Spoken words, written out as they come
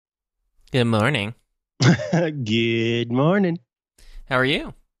Good morning. Good morning. How are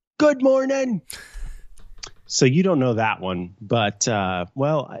you? Good morning. So you don't know that one, but I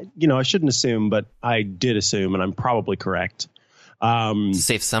shouldn't assume, but I did assume, and I'm probably correct. It's a Um,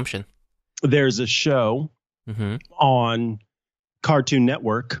 safe assumption. there's a show Mm-hmm. on Cartoon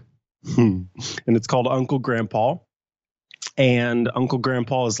Network, and it's called Uncle Grandpa. And Uncle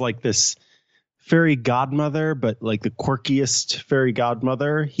Grandpa is like this fairy godmother, but like the quirkiest fairy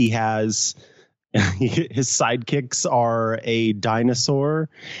godmother. He has his sidekicks are a dinosaur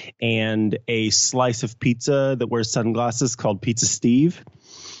and a slice of pizza that wears sunglasses called Pizza Steve.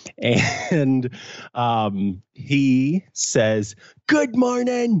 And he says, "Good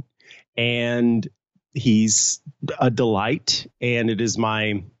morning." And he's a delight. And it is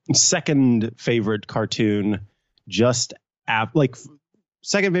my second favorite cartoon, just like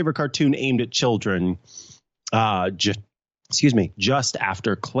second favorite cartoon aimed at children. Just just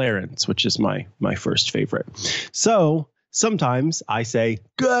after Clarence, which is my first favorite. So sometimes I say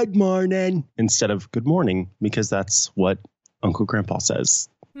good morning instead of good morning because that's what Uncle Grandpa says.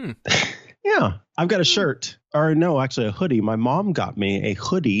 Hmm. Yeah, I've got a shirt, or no, actually a hoodie. My mom got me a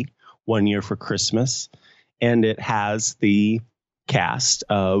hoodie one year for Christmas, and it has the cast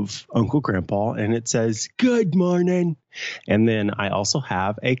of Uncle Grandpa, and it says good morning. And then I also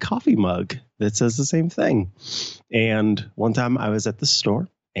have a coffee mug that says the same thing. And one time I was at the store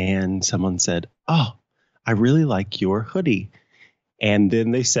and someone said, "Oh, I really like your hoodie." And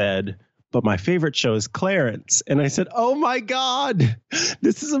then they said, "But my favorite show is Clarence." And I said, "Oh my God,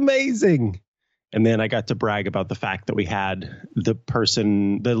 this is amazing." And then I got to brag about the fact that we had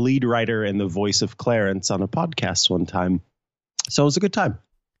the lead writer and the voice of Clarence on a podcast one time. So it was a good time.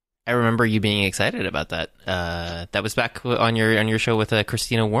 I remember you being excited about that. That was back on your show with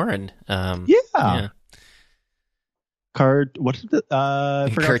Christina Warren. Yeah. What did it,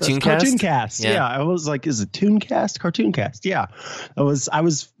 Cartoon Cast? Cartoon Cast. Yeah. Yeah. I was like, is it Tooncast? Cartoon Cast. Yeah. I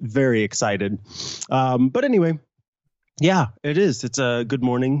was very excited. But anyway, yeah, it is. It's a good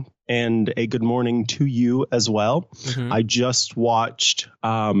morning and a good morning to you as well. Mm-hmm. I just watched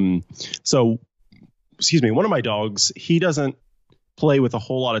one of my dogs, he doesn't play with a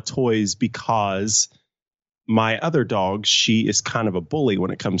whole lot of toys because my other dog, she is kind of a bully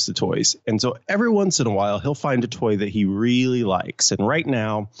when it comes to toys. And so every once in a while, he'll find a toy that he really likes. And right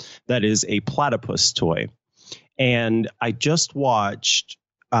now, that is a platypus toy. And I just watched,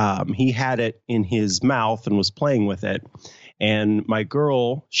 he had it in his mouth and was playing with it. And my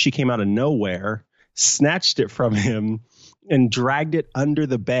girl, she came out of nowhere, snatched it from him and dragged it under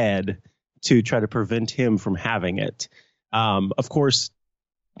the bed to try to prevent him from having it. Of course,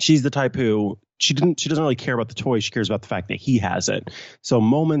 she's the type who she doesn't really care about the toy. She cares about the fact that he has it. So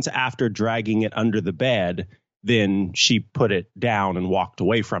moments after dragging it under the bed, then she put it down and walked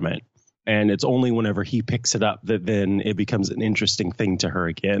away from it. And it's only whenever he picks it up that then it becomes an interesting thing to her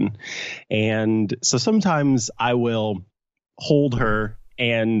again. And so sometimes I will hold her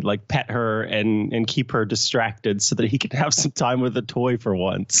and like pet her and keep her distracted so that he can have some time with the toy for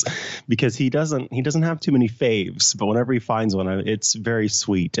once, because he doesn't have too many faves, but whenever he finds one, it's very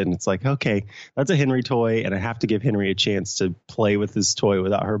sweet. And it's like, okay, that's a Henry toy, and I have to give Henry a chance to play with his toy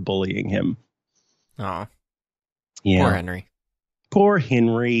without her bullying him. Oh, Yeah. poor Henry. Poor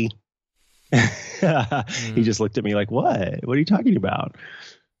Henry. He just looked at me like, what are you talking about?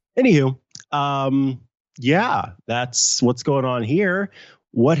 Anywho, yeah, that's what's going on here.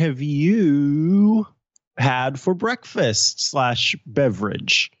 What have you had for breakfast /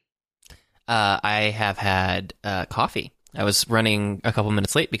 beverage? I have had coffee. I was running a couple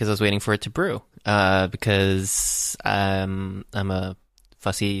minutes late because I was waiting for it to brew. Because I'm a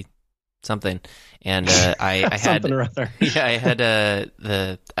fussy something, and I had something or other. Yeah, I had I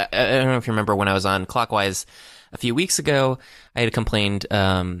don't know if you remember when I was on Clockwise a few weeks ago. I had complained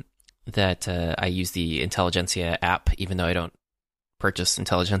that I use the Intelligentsia app, even though I don't purchase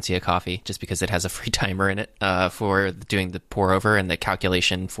Intelligentsia coffee, just because it has a free timer in it for doing the pour over and the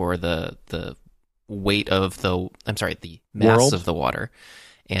calculation for the weight of the mass of the water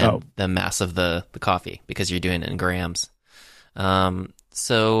and the mass of the coffee, because you're doing it in grams.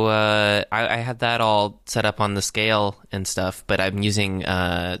 So I had that all set up on the scale and stuff, but I'm using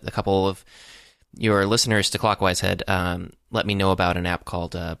a couple of your listeners to Clockwise had let me know about an app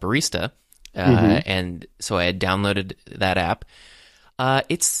called Barista. And so I had downloaded that app.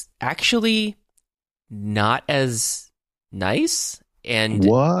 It's actually not as nice. And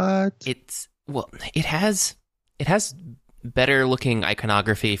what? It has better looking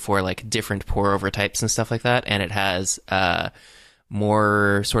iconography for like different pour over types and stuff like that. And it has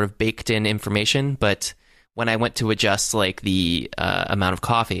more sort of baked in information. But when I went to adjust like the amount of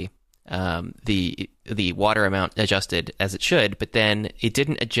coffee, the water amount adjusted as it should, but then it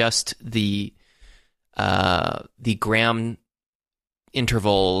didn't adjust the gram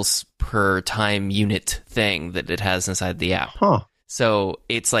intervals per time unit thing that it has inside the app. Huh. So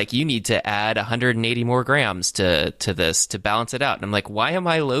it's like you need to add 180 more grams to this to balance it out. And I'm like, why am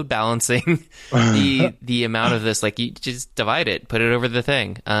I load balancing the amount of this? Like, you just divide it, put it over the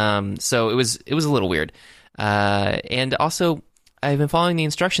thing. So it was a little weird. And also, I've been following the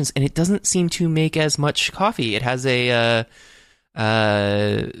instructions, and it doesn't seem to make as much coffee. It has a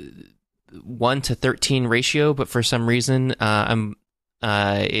 1:13 ratio, but for some reason,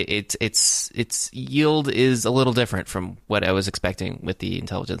 its yield is a little different from what I was expecting with the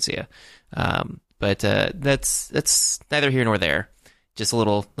Intelligentsia. But that's neither here nor there. Just a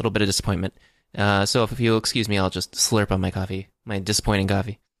little bit of disappointment. So if you'll excuse me, I'll just slurp on my coffee, my disappointing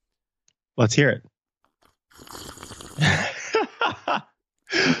coffee. Let's hear it.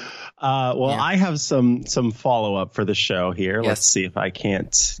 Well, yeah. I have some follow up for the show here. Yes. Let's see if I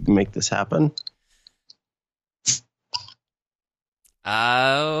can't make this happen.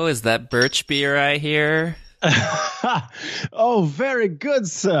 Oh, is that birch beer I hear? Oh, very good,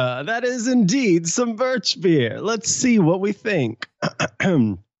 sir. That is indeed some birch beer. Let's see what we think.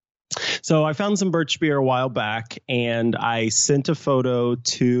 So I found some birch beer a while back, and I sent a photo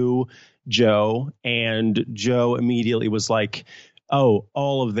to Joe, and Joe immediately was like, oh,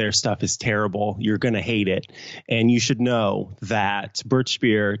 all of their stuff is terrible. You're going to hate it. And you should know that birch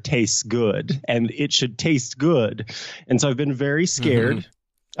beer tastes good, and it should taste good. And so I've been very scared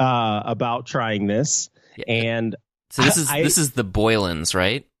about trying this. Yeah. And so this is the Boylan's,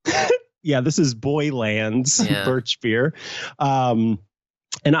 right? Yeah, this is Boylan's birch beer.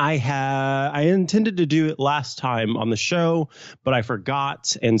 And I intended to do it last time on the show, but I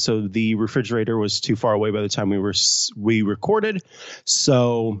forgot, and so the refrigerator was too far away by the time we recorded.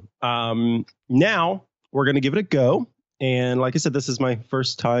 So now we're going to give it a go. And like I said, this is my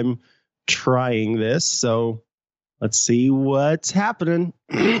first time trying this, so let's see what's happening.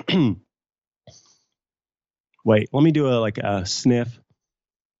 Wait, let me do a sniff.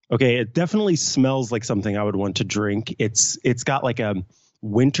 Okay, it definitely smells like something I would want to drink. It's got like a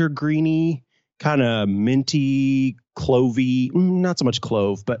wintergreeny, kind of minty, clovey, not so much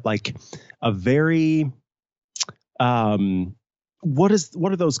clove, but like a very what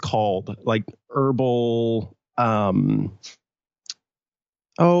are those called? Like herbal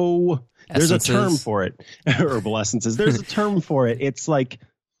there's a term for it. Herbal essences. There's a term for it. It's like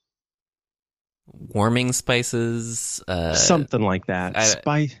warming spices, something like that.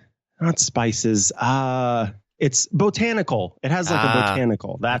 Not spices. It's botanical. It has like a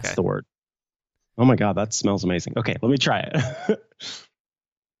botanical. That's the word. Oh my God, that smells amazing. Okay, let me try it.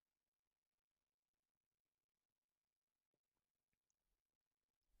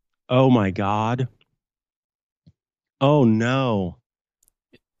 Oh my God. Oh no.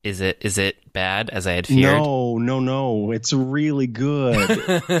 Is it bad as I had feared? No. It's really good.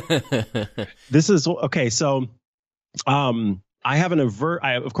 This is okay. So, I have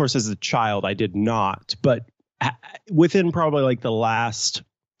of course, as a child, I did not, but within probably like the last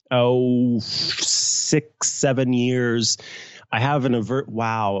 6-7 years, I have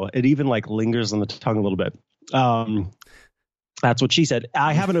wow, it even like lingers on the tongue a little bit. That's what she said.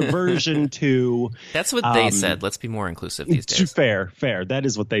 I have an aversion to. That's what they said. Let's be more inclusive these days. Fair. That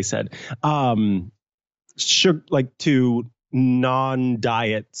is what they said. Sugar, like to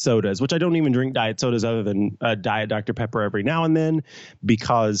non-diet sodas, which I don't even drink diet sodas other than Diet Dr. Pepper every now and then,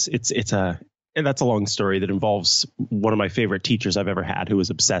 because that's a long story that involves one of my favorite teachers I've ever had who was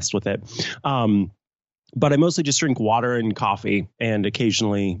obsessed with it. But I mostly just drink water and coffee and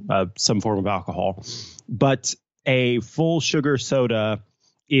occasionally some form of alcohol. But a full sugar soda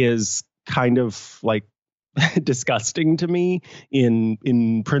is kind of like disgusting to me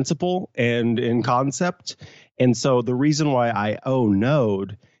in principle and in concept. And so the reason why I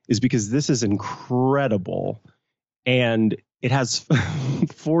Node is because this is incredible. And it has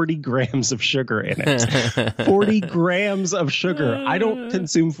 40 grams of sugar in it. 40 grams of sugar. I don't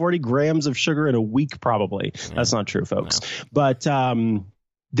consume 40 grams of sugar in a week, probably. That's not true, folks. No. But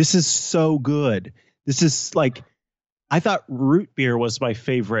this is so good. This is like, I thought root beer was my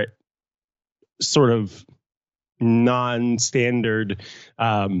favorite sort of non-standard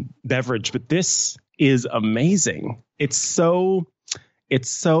beverage, but this is amazing. It's so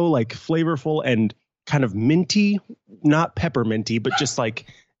like flavorful and kind of minty, not pepperminty, but just like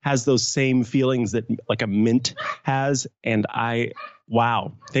has those same feelings that like a mint has. And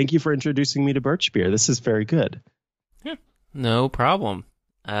wow. Thank you for introducing me to birch beer. This is very good. No problem.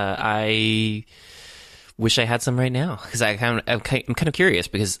 I wish I had some right now because I'm kind of curious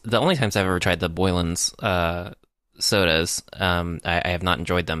because the only times I've ever tried the Boylan's sodas, I have not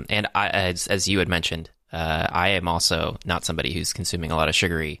enjoyed them. And as you had mentioned, I am also not somebody who's consuming a lot of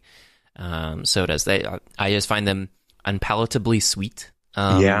sugary sodas. I just find them unpalatably sweet.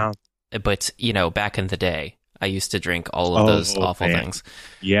 Yeah. But, back in the day, I used to drink all of those awful things.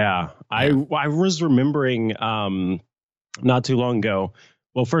 Yeah. I was remembering not too long ago.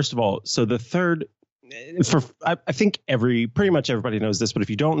 Well, first of all, so the third, I think pretty much everybody knows this, but if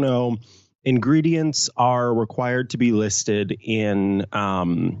you don't know, ingredients are required to be listed in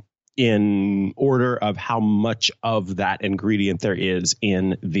order of how much of that ingredient there is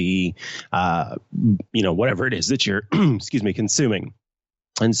in the, whatever it is that you're, consuming.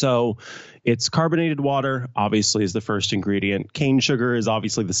 And so it's carbonated water, obviously, is the first ingredient. Cane sugar is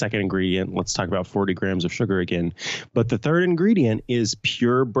obviously the second ingredient. Let's talk about 40 grams of sugar again. But the third ingredient is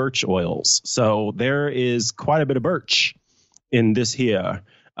pure birch oils. So there is quite a bit of birch in this here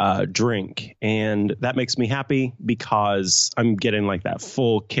drink. And that makes me happy because I'm getting like that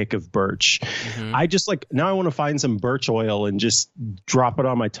full kick of birch. Mm-hmm. I just now I want to find some birch oil and just drop it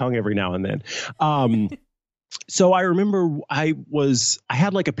on my tongue every now and then. So I remember I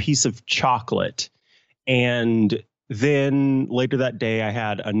had like a piece of chocolate, and then later that day I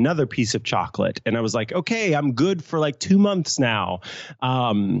had another piece of chocolate, and I was like, okay, I'm good for like 2 months now.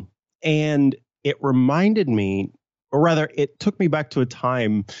 And it reminded me, or rather it took me back to a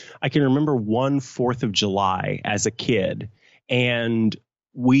time I can remember 4th of July as a kid. And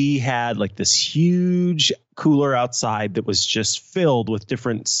we had like this huge cooler outside that was just filled with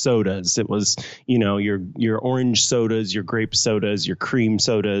different sodas. It was, your orange sodas, your grape sodas, your cream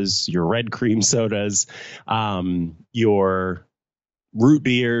sodas, your red cream sodas, your root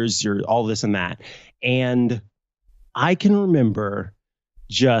beers, your all this and that. And I can remember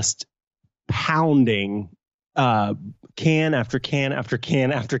just pounding can after can after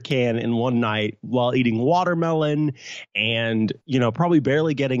can after can in one night while eating watermelon and, probably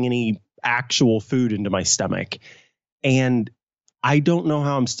barely getting any actual food into my stomach. And I don't know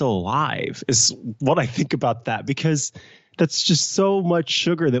how I'm still alive is what I think about that, because that's just so much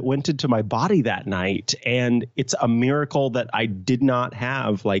sugar that went into my body that night. And it's a miracle that I did not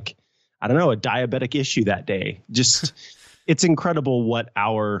have a diabetic issue that day. Just it's incredible what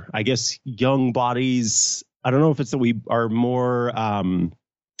our, I guess, young bodies, I don't know if it's that we are more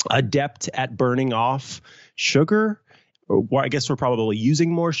adept at burning off sugar, or I guess we're probably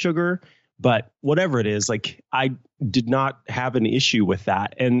using more sugar, but whatever it is, I did not have an issue with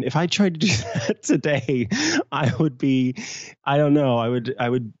that. And if I tried to do that today, I would be, I don't know, I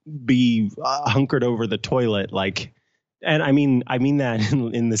would be hunkered over the toilet, and I mean that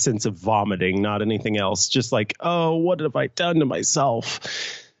in the sense of vomiting, not anything else. Just oh, what have I done to myself?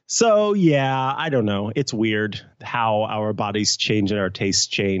 So, yeah, I don't know. It's weird how our bodies change and our tastes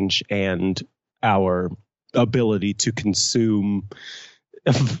change and our ability to consume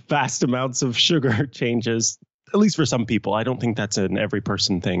vast amounts of sugar changes, at least for some people. I don't think that's an every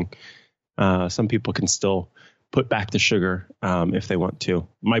person thing. Some people can still put back the sugar if they want to.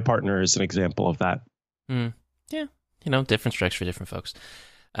 My partner is an example of that. Yeah, different strokes for different folks.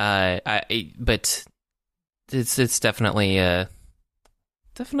 But it's definitely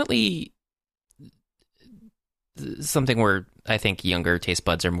something where I think younger taste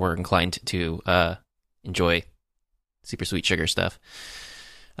buds are more inclined to enjoy super sweet sugar stuff.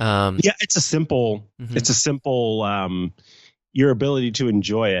 It's a simple, your ability to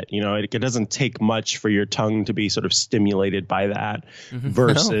enjoy it. It doesn't take much for your tongue to be sort of stimulated by that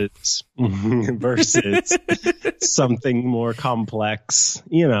versus something more complex.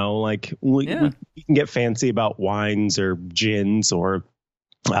 We can get fancy about wines or gins or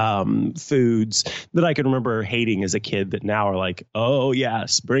foods that I can remember hating as a kid that now are like, oh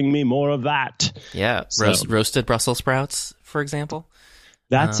yes, bring me more of that. Yeah. Roasted Brussels sprouts, for example.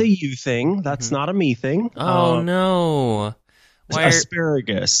 That's a you thing. That's not a me thing. Oh no.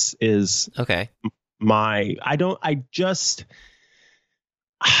 Asparagus is okay. I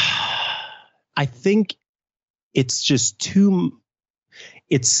think it's just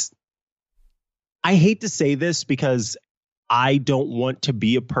I hate to say this because I don't want to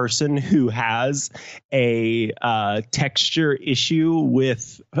be a person who has a texture issue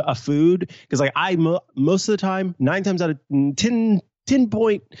with a food, because most of the time,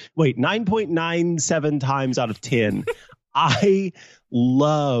 9.97 times out of 10, I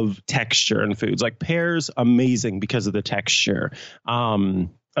love texture in foods. Like pears, amazing because of the texture.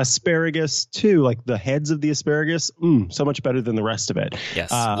 Asparagus too, like the heads of the asparagus, so much better than the rest of it.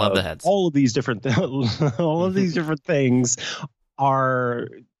 Yes, love the heads. All of these different things are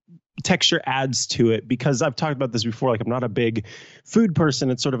texture adds to it, because I've talked about this before. Like, I'm not a big food person.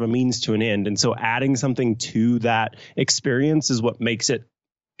 It's sort of a means to an end. And so adding something to that experience is what makes it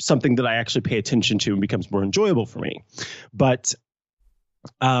something that I actually pay attention to and becomes more enjoyable for me. But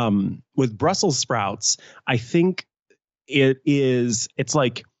with Brussels sprouts, I think it's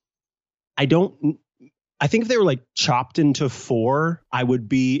like, I think if they were like chopped into four,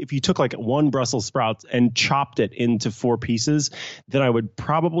 if you took like one Brussels sprout and chopped it into 4 pieces, then I would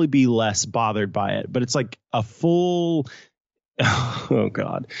probably be less bothered by it. But it's like a full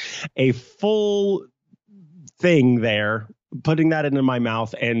thing there, putting that into my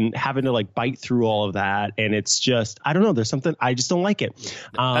mouth and having to like bite through all of that. And it's just, I don't know. There's something, I just don't like it.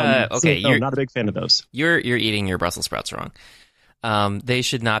 Okay. So, no, not a big fan of those. You're eating your Brussels sprouts wrong. They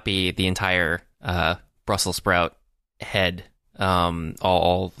should not be the entire, Brussels sprout head,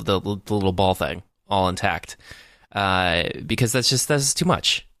 all the little ball thing, all intact, because that's too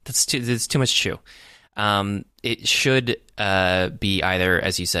much. It's too much to chew. It should be either,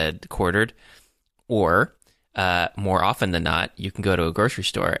 as you said, quartered, or more often than not, you can go to a grocery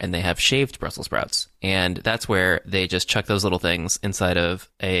store and they have shaved Brussels sprouts, and that's where they just chuck those little things inside of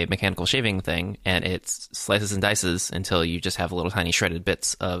a mechanical shaving thing, and it slices and dices until you just have little tiny shredded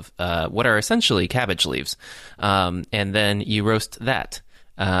bits of what are essentially cabbage leaves, and then you roast that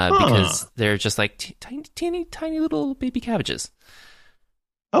because they're just like tiny little baby cabbages.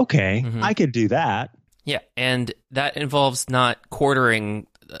 Okay, I could do that. Yeah, and that involves not quartering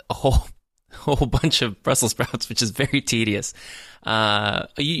a whole bunch of Brussels sprouts, which is very tedious.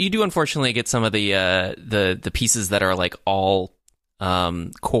 You do unfortunately get some of the pieces that are like all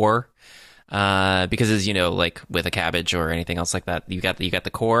core, because, as you know, like with a cabbage or anything else like that, you got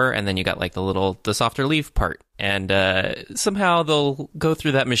the core, and then you got like the softer leaf part, and somehow they'll go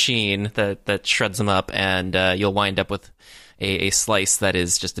through that machine that shreds them up, and you'll wind up with a slice that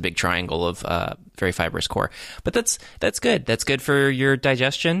is just a big triangle of very fibrous core. But that's good. That's good for your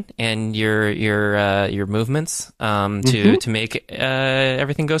digestion and your movements to make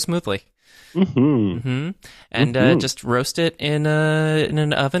everything go smoothly. And just roast it in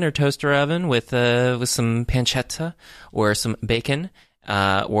an oven or toaster oven with some pancetta or some bacon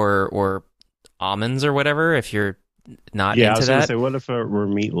or almonds or whatever, if you're not into that. Yeah, I was going to say, what if it were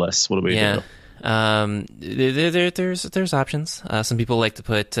meatless? What do we do? There's options. Some people like to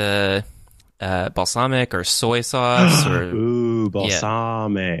put balsamic or soy sauce, or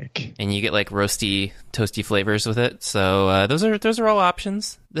balsamic, yeah. And you get like roasty, toasty flavors with it. So those are all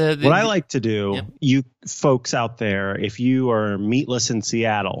options. What I like to do, you folks out there, if you are meatless in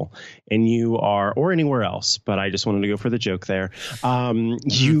Seattle and you are, or anywhere else, but I just wanted to go for the joke there.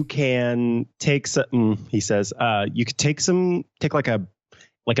 You can take some. He says, you could take like a.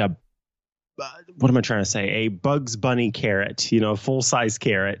 What am I trying to say? A Bugs Bunny carrot, a full-size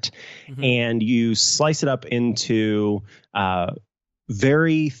carrot, and you slice it up into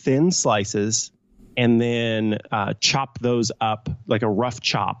very thin slices, and then chop those up like a rough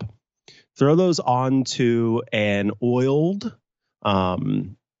chop. Throw those onto an oiled,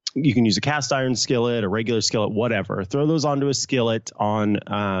 you can use a cast iron skillet, a regular skillet, whatever. Throw those onto a skillet on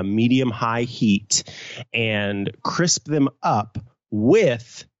medium-high heat and crisp them up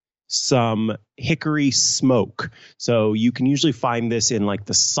with some hickory smoke. So you can usually find this in like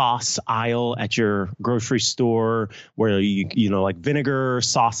the sauce aisle at your grocery store, where you know, like vinegar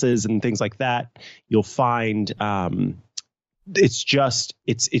sauces and things like that. You'll find it's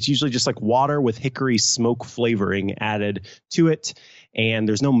usually just like water with hickory smoke flavoring added to it, and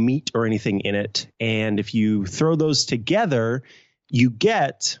there's no meat or anything in it. And if you throw those together, you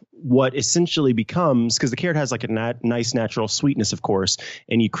get what essentially becomes, because the carrot has like a nice natural sweetness, of course,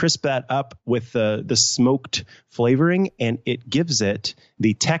 and you crisp that up with the smoked flavoring, and it gives it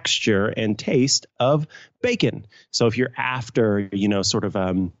the texture and taste of bacon. So if you're after, sort of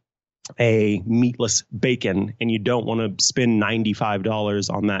a meatless bacon, and you don't want to spend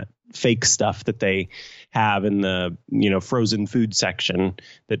 $95 on that fake stuff that they have in the, frozen food section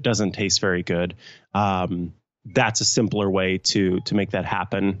that doesn't taste very good, that's a simpler way to make that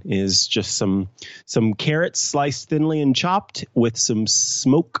happen, is just some carrots sliced thinly and chopped with some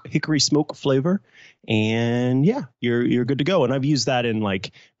hickory smoke flavor. And yeah, you're good to go. And I've used that in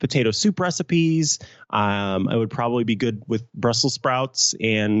like potato soup recipes. It would probably be good with Brussels sprouts.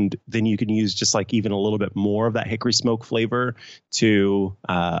 And then you can use just like even a little bit more of that hickory smoke flavor to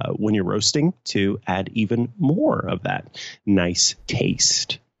when you're roasting, to add even more of that nice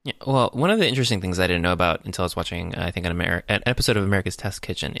taste. Yeah, well, one of the interesting things I didn't know about until I was watching, I think, an episode of America's Test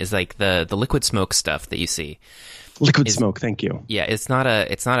Kitchen, is like the liquid smoke stuff that you see. Liquid smoke, thank you. Yeah, it's not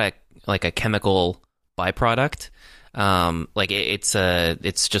a like a chemical byproduct.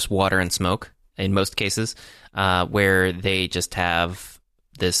 It's just water and smoke in most cases, where they just have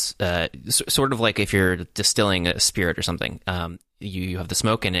this sort of like if you're distilling a spirit or something. You have the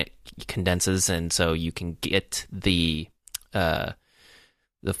smoke and it condenses, and so you can get the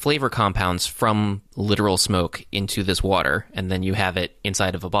flavor compounds from literal smoke into this water, and then you have it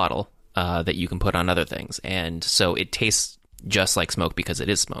inside of a bottle that you can put on other things, and so it tastes just like smoke because it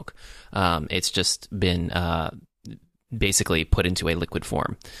is smoke. It's just been basically put into a liquid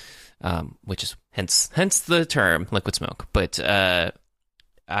form, which is hence the term liquid smoke. But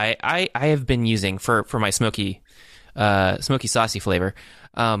I have been using for my smoky saucy flavor.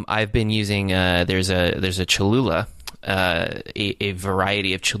 I've been using there's a Cholula, a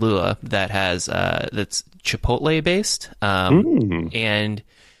variety of Cholula that has that's Chipotle based, and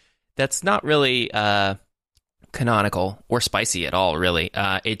that's not really canonical or spicy at all, really.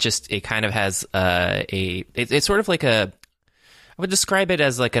 It kind of has it's sort of like I would describe it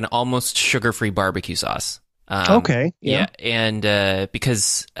as like an almost sugar-free barbecue sauce. Okay. Yeah. And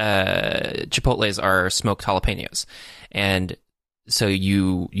because Chipotles are smoked jalapenos, and so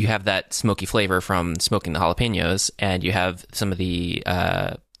you have that smoky flavor from smoking the jalapenos, and you have some of the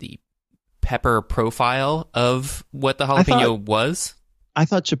pepper profile of what the jalapeno was. I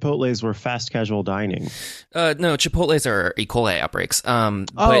thought Chipotles were fast casual dining. No, Chipotles are E. coli outbreaks.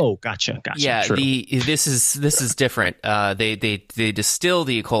 Gotcha. Yeah, true. this is different. They distill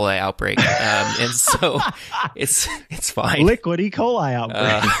the E. coli outbreak, and so it's fine. Liquid E. coli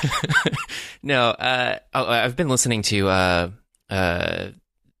outbreak. No, I've been listening to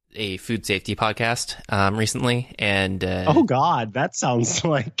a food safety podcast recently, and oh God, that sounds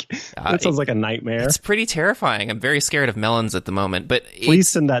like a nightmare. It's pretty terrifying. I'm very scared of melons at the moment, but please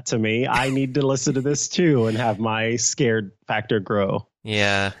send that to me. I need to listen to this too and have my scared factor grow.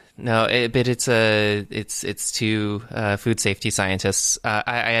 Yeah, no, but it's two food safety scientists.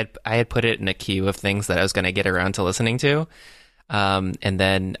 I had put it in a queue of things that I was going to get around to listening to. And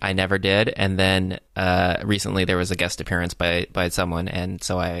then I never did. And then recently there was a guest appearance by someone, and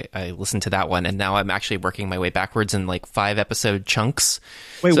so I listened to that one. And now I'm actually working my way backwards in like 5-episode chunks.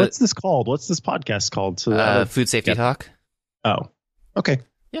 Wait, what's this called? What's this podcast called? So Food Safety Talk. Oh, okay.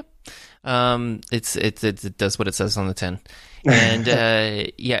 Yep. It does what it says on the tin. And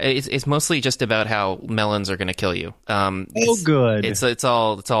it's mostly just about how melons are going to kill you. Good. It's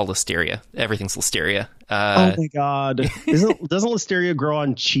all listeria. Everything's listeria. Oh my God! Doesn't listeria grow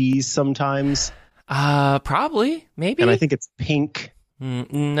on cheese sometimes? Probably, maybe. And I think it's pink.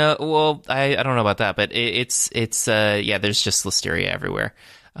 No, well, I don't know about that, but it's there's just listeria everywhere,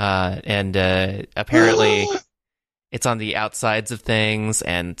 and apparently it's on the outsides of things,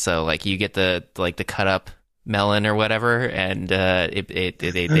 and so like you get the cut up melon or whatever, and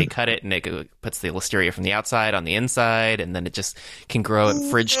they cut it and it puts the listeria from the outside on the inside, and then it just can grow at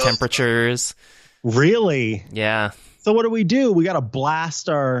fridge temperatures. Really? Yeah. So what do? We got to blast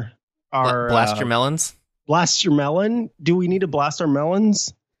our blast your melons. Blast your melon? Do we need to blast our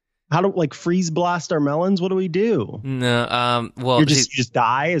melons? How do freeze blast our melons? What do we do? No. Well, you just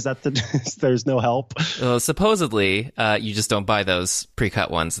die. Is that there's no help? Well, supposedly, you just don't buy those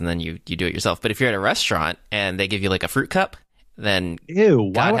pre-cut ones, and then you do it yourself. But if you're at a restaurant and they give you like a fruit cup, then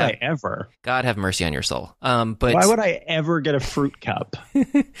ew. Why would I ever? God have mercy on your soul. But why would I ever get a fruit cup?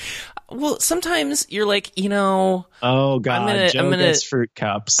 Well, sometimes you're like, oh God, Joe gets fruit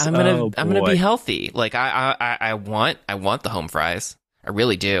cups. I'm gonna be healthy. Like I want the home fries. I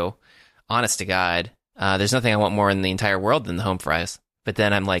really do. Honest to God, there's nothing I want more in the entire world than the home fries. But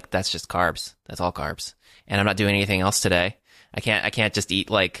then I'm like, that's just carbs. That's all carbs, and I'm not doing anything else today. I can't just eat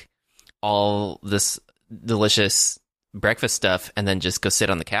like all this delicious breakfast stuff and then just go sit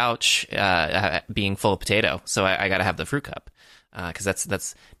on the couch being full of potato. So I got to have the fruit cup because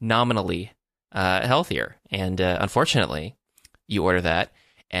that's nominally healthier. And unfortunately, you order that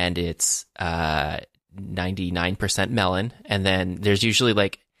and it's 99% melon, and then there's usually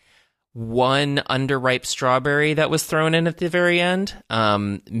like one underripe strawberry that was thrown in at the very end.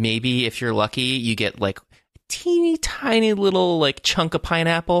 Maybe if you're lucky, you get like a teeny tiny little like chunk of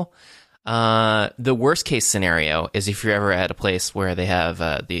pineapple. The worst case scenario is if you're ever at a place where they have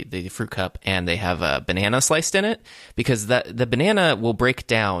the fruit cup and they have a banana sliced in it, because the banana will break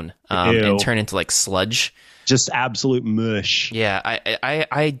down and turn into like sludge. Just absolute mush. Yeah,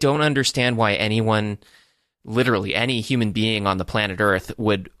 I don't understand why anyone, literally any human being on the planet Earth,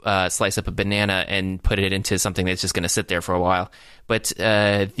 would slice up a banana and put it into something that's just going to sit there for a while. But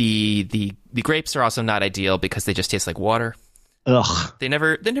the grapes are also not ideal because they just taste like water. Ugh. They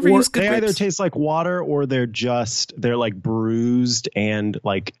never use good grapes. They either taste like water or they're like bruised and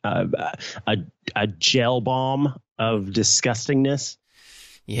like a gel bomb of disgustingness.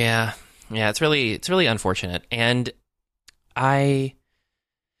 Yeah. Yeah, it's really unfortunate. And I,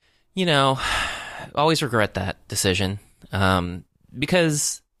 always regret that decision.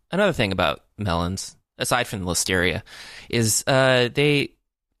 Because another thing about melons, aside from the listeria, is they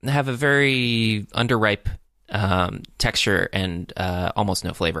have a very underripe texture and almost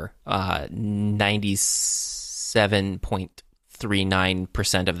no flavor.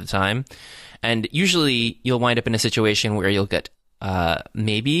 97.39% of the time. And usually you'll wind up in a situation where you'll get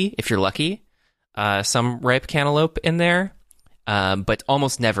maybe, if you're lucky, some ripe cantaloupe in there, but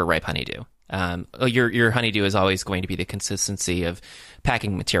almost never ripe honeydew. Your honeydew is always going to be the consistency of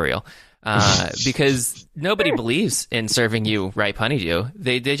packing material, because nobody believes in serving you ripe honeydew.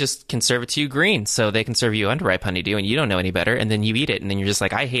 They just can serve it to you green, so they can serve you underripe honeydew, and you don't know any better. And then you eat it, and then you're just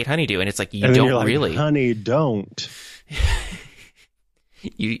like, I hate honeydew, and it's like you don't really. Honey, don't.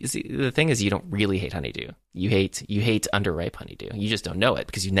 You see, the thing is, you don't really hate honeydew. You hate underripe honeydew. You just don't know it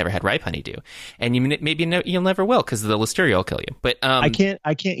because you've never had ripe honeydew, and you'll never will because the listeria will kill you. But I can't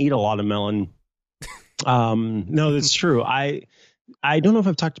eat a lot of melon. No, that's true. I don't know if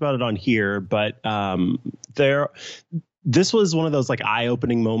I've talked about it on here, but this was one of those like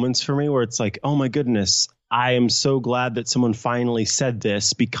eye-opening moments for me where it's like, oh my goodness, I am so glad that someone finally said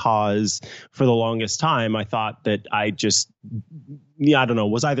this, because for the longest time I thought that I don't know,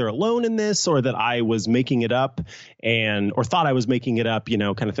 was either alone in this or that I was making it up or thought I was making it up,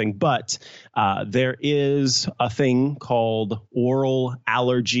 kind of thing. But there is a thing called oral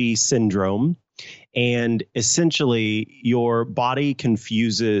allergy syndrome. And essentially, your body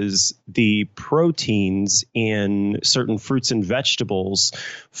confuses the proteins in certain fruits and vegetables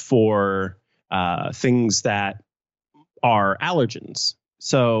for things that are allergens.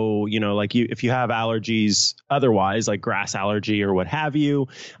 So, like if you have allergies otherwise, like grass allergy or what have you,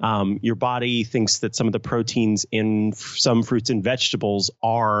 your body thinks that some of the proteins in some fruits and vegetables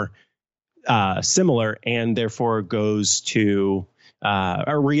are similar, and therefore goes to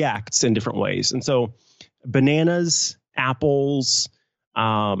or reacts in different ways. And so bananas, apples,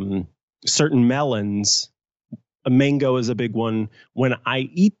 certain melons, a mango is a big one. When I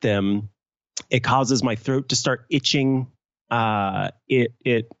eat them, it causes my throat to start itching.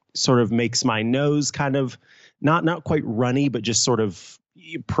 It sort of makes my nose kind of not quite runny, but just sort of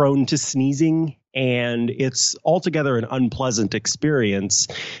prone to sneezing. And it's altogether an unpleasant experience.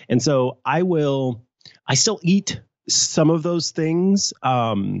 And so I still eat some of those things.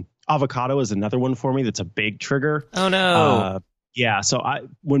 Avocado is another one for me that's a big trigger. Oh no. Yeah. So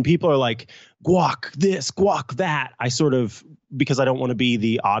when people are like, guac this, guac that, I sort of, because I don't want to be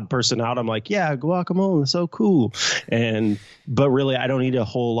the odd person out, I'm like, yeah, guacamole is so cool. But really, I don't eat a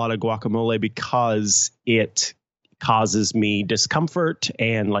whole lot of guacamole because it causes me discomfort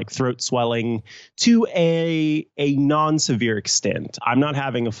and like throat swelling to a non-severe extent. I'm not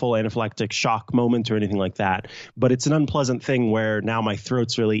having a full anaphylactic shock moment or anything like that, but it's an unpleasant thing where now my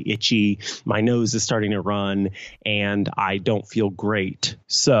throat's really itchy, my nose is starting to run, and I don't feel great.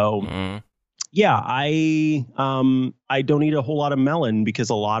 So yeah, I don't eat a whole lot of melon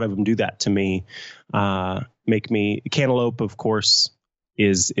because a lot of them do that to me. Cantaloupe, of course,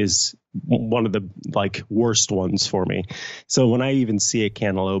 is one of the like worst ones for me. So when I even see a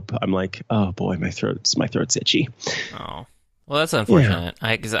cantaloupe, I'm like, oh boy, my throat's itchy. Oh, well, that's unfortunate.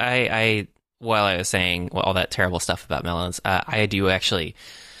 Yeah. Because I while I was saying all that terrible stuff about melons, I do actually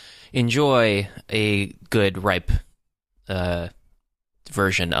enjoy a good ripe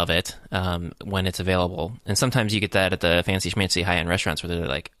version of it when it's available. And sometimes you get that at the fancy schmancy high-end restaurants where they're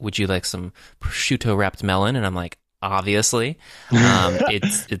like, would you like some prosciutto wrapped melon? And I'm like, obviously.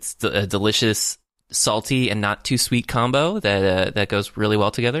 It's a delicious, salty and not too sweet combo that goes really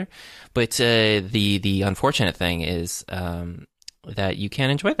well together. But the unfortunate thing is that you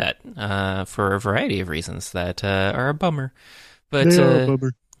can't enjoy that for a variety of reasons that are a bummer. But they are a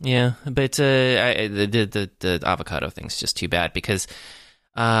bummer. Yeah, but the avocado thing's just too bad because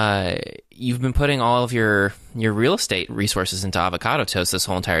you've been putting all of your real estate resources into avocado toast this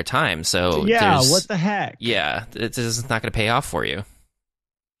whole entire time. So yeah, what the heck? Yeah, it's not going to pay off for you.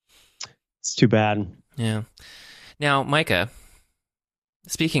 It's too bad. Yeah. Now, Micah,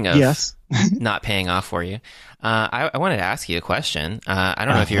 speaking of not paying off for you, I wanted to ask you a question. I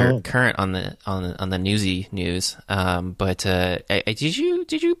don't know if you're current on the newsy news, but did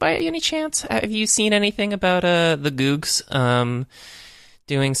you by any chance have you seen anything about the Googs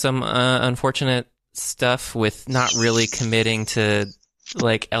doing some unfortunate stuff with not really committing to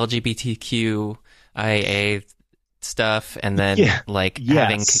like LGBTQIA stuff, and then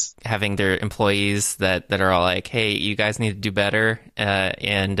having their employees that are all like, hey, you guys need to do better,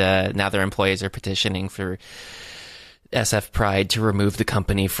 and now their employees are petitioning for SF Pride to remove the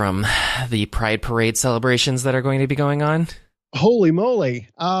company from the Pride Parade celebrations that are going to be going on? Holy moly.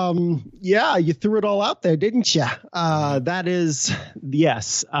 Yeah, you threw it all out there, didn't you? That is,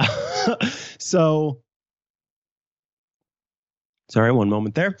 yes. So, sorry, one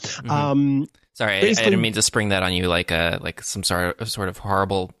moment there. Mm-hmm. Sorry, I didn't mean to spring that on you like some sort of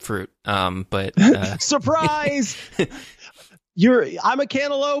horrible fruit. But surprise! I'm a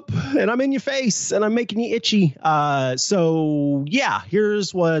cantaloupe and I'm in your face and I'm making you itchy. So yeah,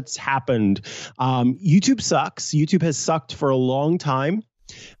 here's what's happened. YouTube sucks. YouTube has sucked for a long time.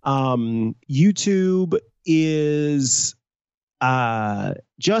 YouTube is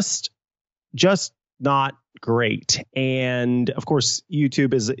just not great. And of course,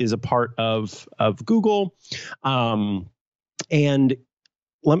 YouTube is a part of Google. And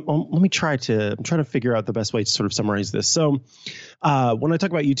let me I'm trying to figure out the best way to sort of summarize this. So when I talk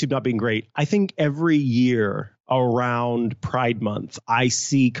about YouTube not being great, I think every year around Pride Month, I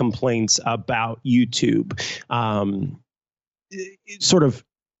see complaints about YouTube sort of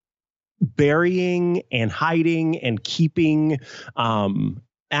burying and hiding and keeping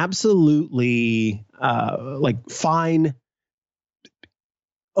absolutely like fine,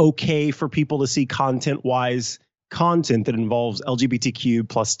 okay for people to see content that involves LGBTQ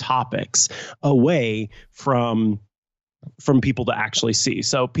plus topics away from people to actually see.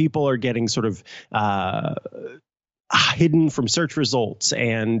 So people are getting sort of hidden from search results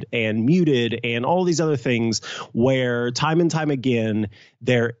and muted and all these other things, where time and time again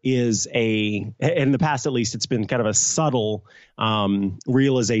there is in the past at least, it's been kind of a subtle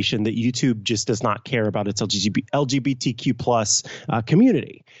realization that YouTube just does not care about its LGBTQ plus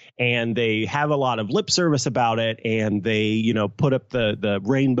community. And they have a lot of lip service about it, and they, put up the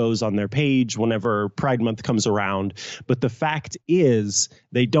rainbows on their page whenever Pride Month comes around. But the fact is,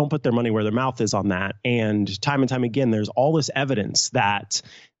 they don't put their money where their mouth is on that. And time again, there's all this evidence that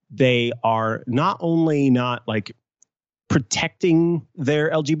they are not only not like protecting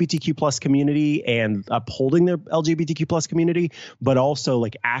their LGBTQ plus community and upholding their LGBTQ plus community, but also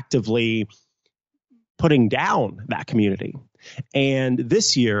like actively putting down that community. And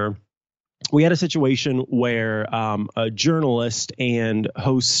this year, we had a situation where a journalist and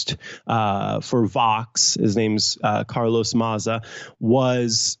host for Vox, his name's Carlos Maza,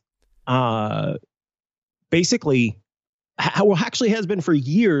 was basically, actually has been for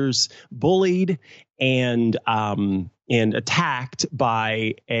years, bullied and attacked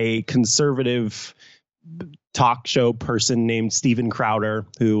by a conservative talk show person named Steven Crowder,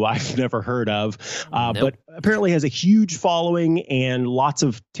 who I've never heard of, Nope. but apparently has a huge following and lots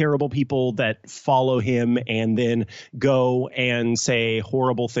of terrible people that follow him and then go and say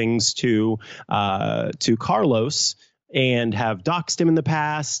horrible things to Carlos and have doxed him in the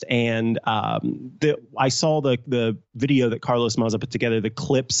past. And I saw the video that Carlos Maza put together, the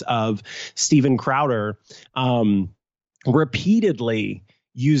clips of Steven Crowder repeatedly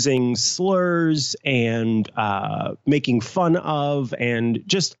using slurs and making fun of and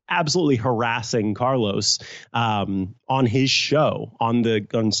just absolutely harassing Carlos on his show,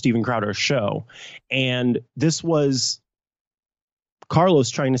 on Steven Crowder's show. And this was Carlos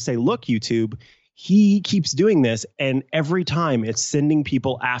trying to say, look, YouTube, he keeps doing this, and every time it's sending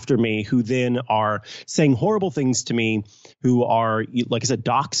people after me who then are saying horrible things to me, who are, like I said,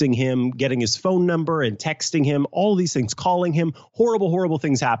 doxing him, getting his phone number and texting him, all of these things, calling him, horrible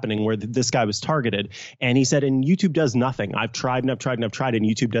things happening where this guy was targeted. And he said, and YouTube does nothing. I've tried and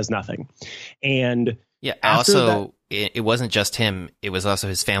YouTube does nothing. And yeah, also, it wasn't just him. It was also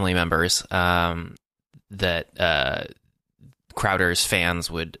his family members that Crowder's fans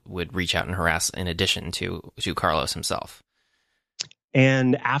would reach out and harass, in addition to Carlos himself.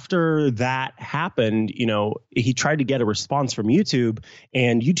 And after that happened, he tried to get a response from YouTube,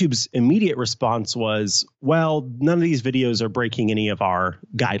 and YouTube's immediate response was, well, none of these videos are breaking any of our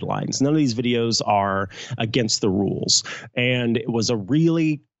guidelines. None of these videos are against the rules. And it was a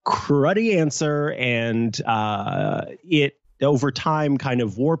really cruddy answer, and it over time kind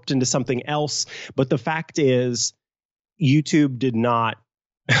of warped into something else. But the fact is, YouTube did not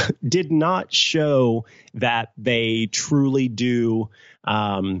show that they truly do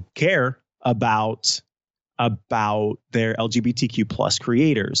care about their LGBTQ plus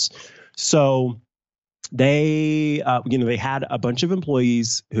creators. So they had a bunch of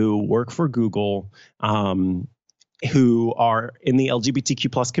employees who work for Google who are in the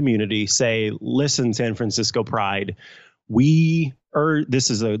LGBTQ plus community say, listen, San Francisco Pride, this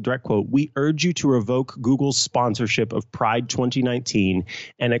is a direct quote, we urge you to revoke Google's sponsorship of Pride 2019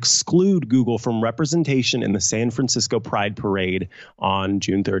 and exclude Google from representation in the San Francisco Pride Parade on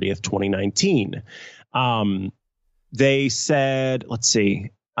June 30th, 2019. they said, let's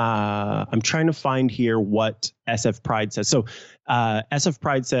see. I'm trying to find here what SF Pride says. So SF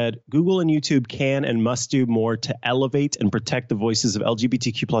Pride said Google and YouTube can and must do more to elevate and protect the voices of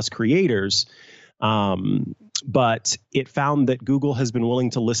LGBTQ plus creators. But it found that Google has been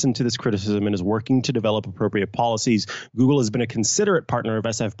willing to listen to this criticism and is working to develop appropriate policies. Google has been a considerate partner of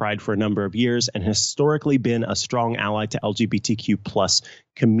SF Pride for a number of years and historically been a strong ally to LGBTQ plus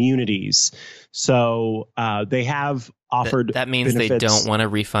communities. So they have offered that means benefits. They don't want to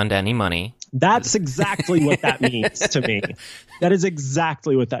refund any money. That's exactly what that means to me. That is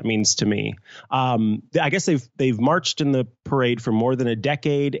exactly what that means to me. I guess they've marched in the parade for more than a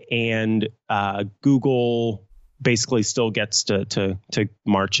decade, and Google basically still gets to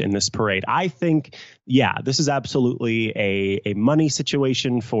march in this parade. I think, yeah, this is absolutely a money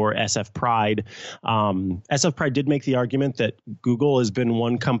situation for SF Pride. SF Pride did make the argument that Google has been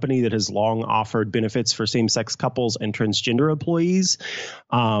one company that has long offered benefits for same-sex couples and transgender employees,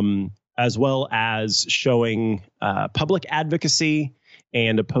 as well as showing public advocacy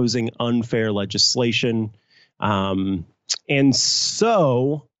and opposing unfair legislation. And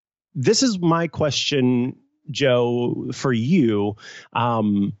so this is my question, Joe, for you.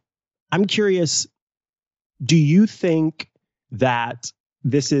 I'm curious, do you think that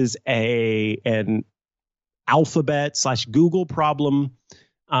this is an Alphabet / Google problem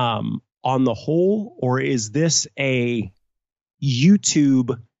on the whole, or is this a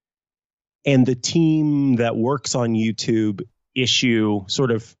YouTube and the team that works on YouTube issue,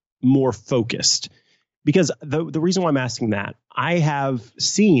 sort of more focused? Because the reason why I'm asking that, I have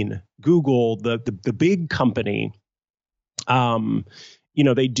seen Google, the big company,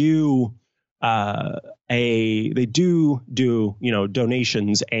 they do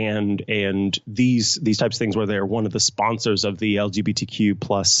donations and these types of things where they're one of the sponsors of the LGBTQ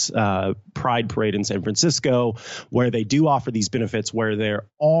plus Pride Parade in San Francisco, where they do offer these benefits, where there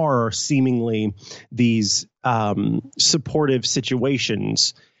are seemingly these supportive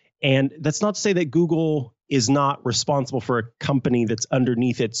situations. And that's not to say that Google is not responsible for a company that's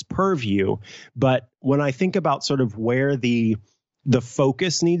underneath its purview. But when I think about sort of where the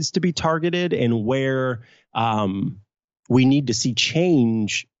focus needs to be targeted and where we need to see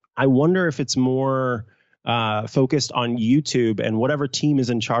change, I wonder if it's more focused on YouTube and whatever team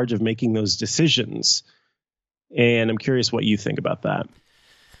is in charge of making those decisions. And I'm curious what you think about that.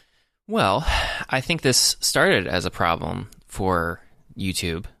 Well, I think this started as a problem for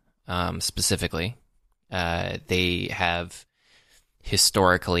YouTube. Specifically, they have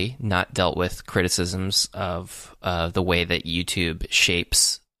historically not dealt with criticisms of the way that YouTube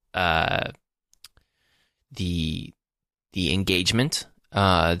shapes the engagement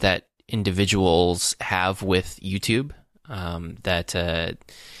that individuals have with YouTube. That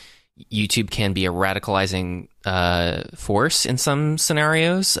YouTube can be a radicalizing force in some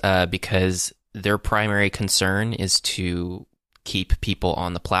scenarios because their primary concern is to keep people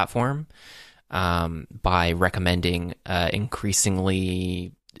on the platform by recommending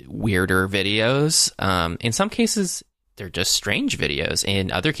increasingly weirder videos. In some cases, they're just strange videos.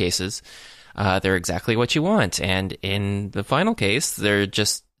 In other cases, they're exactly what you want. And in the final case, they're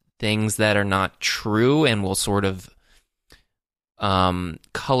just things that are not true and will sort of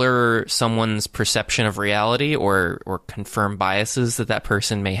color someone's perception of reality or confirm biases that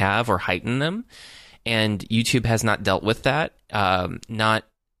person may have or heighten them. And YouTube has not dealt with that, not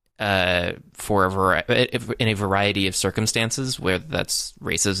for in a variety of circumstances, whether that's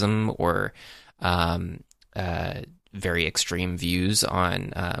racism or very extreme views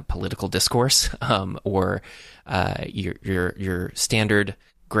on political discourse, or your standard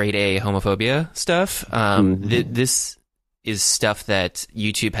grade A homophobia stuff. This is stuff that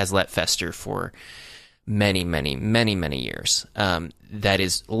YouTube has let fester for many, many, many, many years. That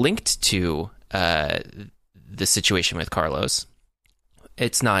is linked to the situation with Carlos.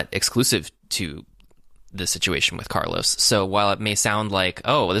 It's not exclusive to the situation with Carlos. So while it may sound like,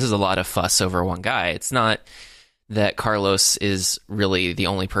 oh, this is a lot of fuss over one guy, it's not that Carlos is really the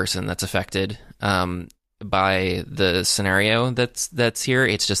only person that's affected by the scenario that's here.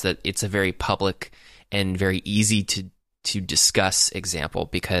 It's just that it's a very public and very easy to discuss example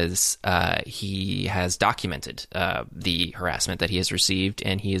because he has documented the harassment that he has received,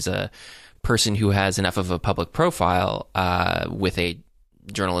 and he is a person who has enough of a public profile with a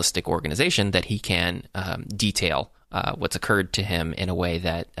journalistic organization that he can detail what's occurred to him in a way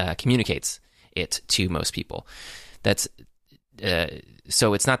that communicates it to most people. That's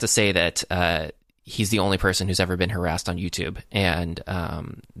so it's not to say that he's the only person who's ever been harassed on YouTube, and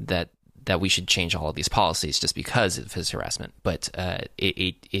that we should change all of these policies just because of his harassment. But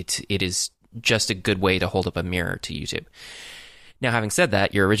it is just a good way to hold up a mirror to YouTube. Now, having said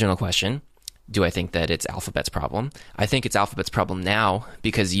that, your original question, do I think that it's Alphabet's problem? I think it's Alphabet's problem now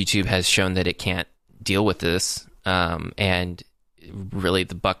because YouTube has shown that it can't deal with this, and really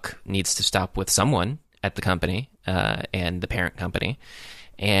the buck needs to stop with someone at the company and the parent company.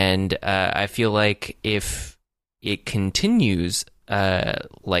 And I feel like if it continues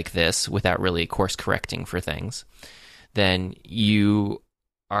like this without really course correcting for things, then you're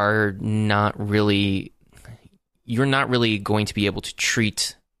not really going to be able to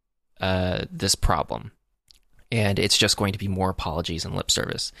treat this problem. And it's just going to be more apologies and lip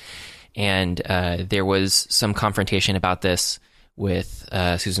service. And there was some confrontation about this with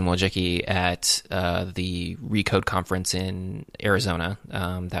Susan Wojcicki at the Recode conference in Arizona.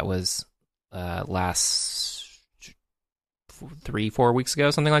 That was last 3-4 weeks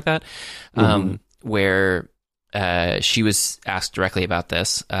ago, something like that, where she was asked directly about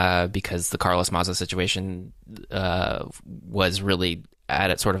this because the Carlos Maza situation was really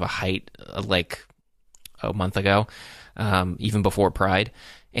at sort of a height like a month ago, even before Pride.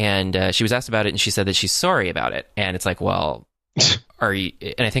 And she was asked about it, and she said that she's sorry about it. And it's like, well, are you?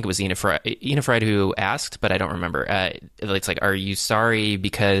 And I think it was Ina Fried who asked, but I don't remember. It's like, are you sorry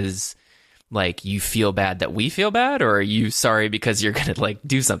because like you feel bad that we feel bad, or are you sorry because you're gonna like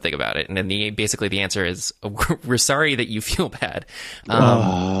do something about it? And then basically the answer is we're sorry that you feel bad.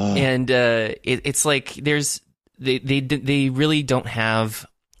 And it's like they really don't have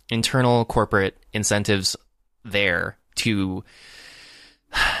internal corporate incentives there to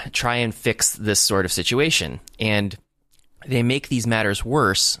try and fix this sort of situation, and they make these matters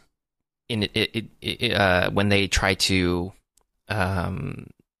worse when they try to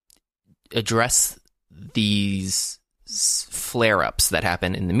address these flare-ups that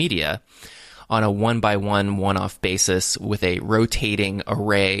happen in the media on a one-by-one, one-off basis with a rotating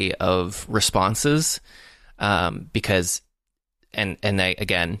array of responses. Because,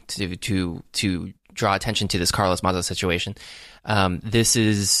 again, to draw attention to this Carlos Maza situation, this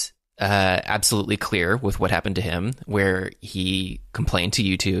is absolutely clear with what happened to him, where he complained to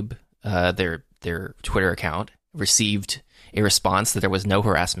YouTube, their Twitter account, received a response that there was no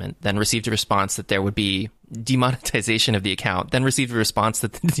harassment, then received a response that there would be demonetization of the account, then received a response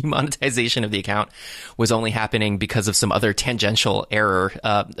that the demonetization of the account was only happening because of some other tangential error,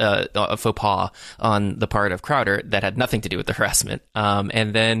 a faux pas on the part of Crowder that had nothing to do with the harassment.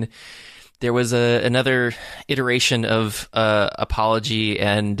 And then there was another iteration of apology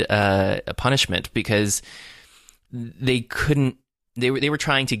and a punishment because they couldn't. They were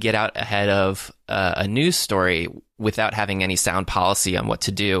trying to get out ahead of a news story without having any sound policy on what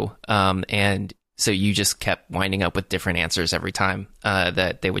to do, and so you just kept winding up with different answers every time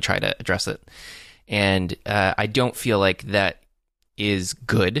that they would try to address it. And I don't feel like that is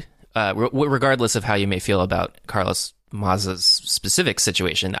good, regardless of how you may feel about Carlos Maza's specific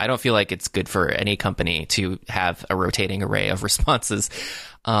situation. I don't feel like it's good for any company to have a rotating array of responses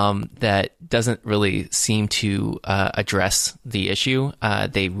that doesn't really seem to address the issue.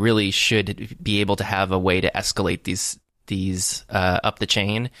 They really should be able to have a way to escalate these up the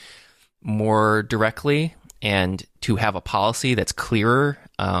chain more directly, and to have a policy that's clearer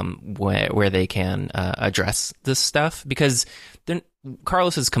where they can address this stuff, because then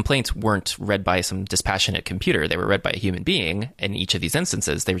Carlos's complaints weren't read by some dispassionate computer. They were read by a human being in each of these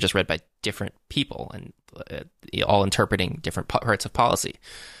instances. They were just read by different people and all interpreting different parts of policy.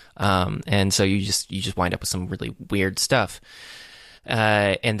 And so you just wind up with some really weird stuff.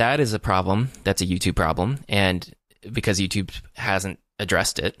 And that is a problem. That's a YouTube problem. And because YouTube hasn't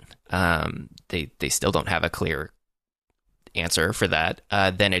addressed it, they still don't have a clear answer for that.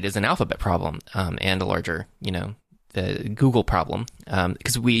 Then it is an Alphabet problem, and a larger, the Google problem,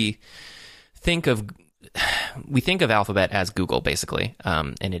 because we think of Alphabet as Google, basically,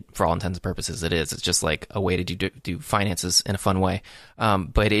 and it, for all intents and purposes, it is. It's just like a way to do finances in a fun way,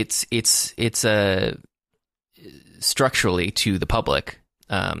 but it's structurally to the public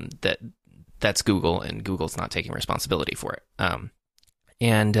that's Google, and Google's not taking responsibility for it.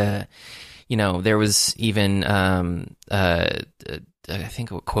 And there was even I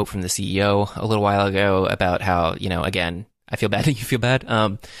think a quote from the CEO a little while ago about how, again, I feel bad that you feel bad,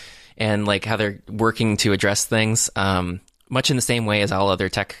 and like how they're working to address things, much in the same way as all other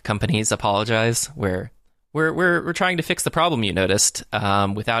tech companies apologize, where we're trying to fix the problem you noticed,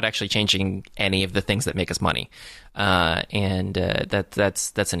 without actually changing any of the things that make us money, and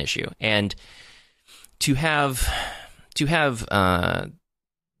that's an issue. And to have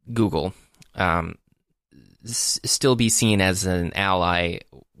Google still be seen as an ally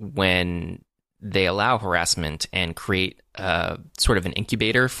when they allow harassment and create sort of an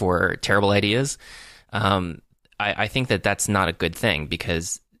incubator for terrible ideas, I think that that's not a good thing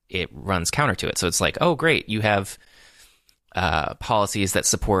because it runs counter to it. So it's like, oh, great, you have policies that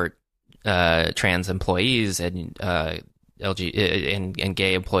support trans employees and and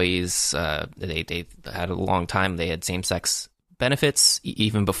gay employees. They had a long time. They had same-sex benefits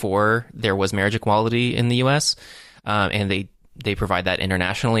even before there was marriage equality in the U.S. And they provide that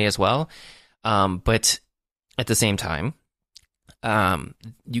internationally as well. But at the same time,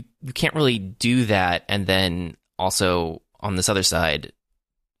 you can't really do that and then also on this other side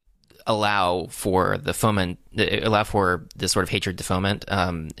allow for this sort of hatred to foment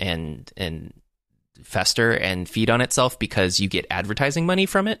and fester and feed on itself because you get advertising money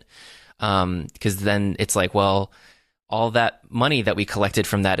from it. Because then it's like, well, all that money that we collected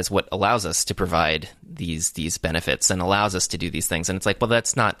from that is what allows us to provide these benefits and allows us to do these things. And it's like, well,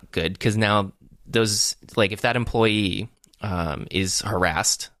 that's not good because now those, like, if that employee is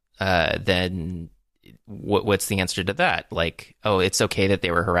harassed, then what's the answer to that? Like, oh, it's okay that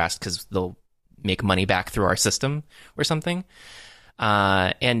they were harassed because they'll make money back through our system or something.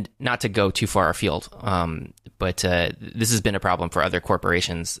 And not to go too far afield, but this has been a problem for other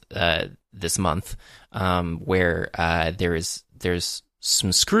corporations this month, where there's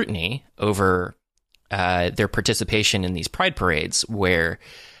some scrutiny over their participation in these pride parades, where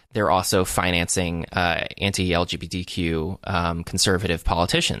they're also financing anti-LGBTQ conservative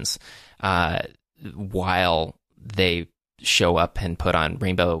politicians while they show up and put on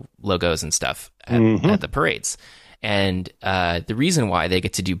rainbow logos and stuff at the parades. And the reason why they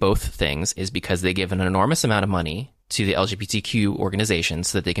get to do both things is because they give an enormous amount of money to the LGBTQ organizations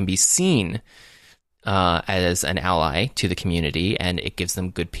so that they can be seen as an ally to the community, and it gives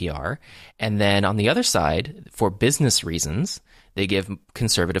them good PR. And then on the other side, for business reasons, they give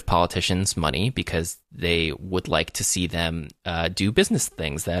conservative politicians money because they would like to see them do business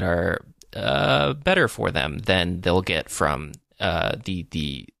things that are better for them than they'll get from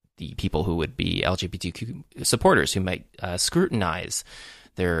the people who would be LGBTQ supporters, who might scrutinize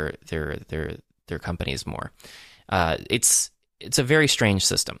their companies more. It's a very strange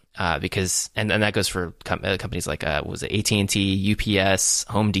system because and that goes for companies like was it AT&T, UPS,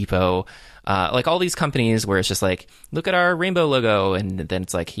 Home Depot, like all these companies where it's just like, look at our rainbow logo, and then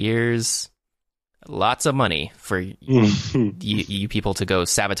it's like, here's lots of money for you people to go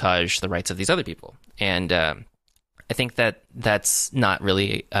sabotage the rights of these other people. And I think that's not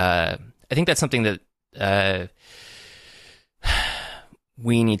really. I think that's something that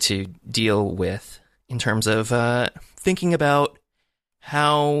we need to deal with in terms of thinking about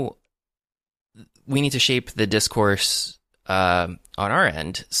how we need to shape the discourse on our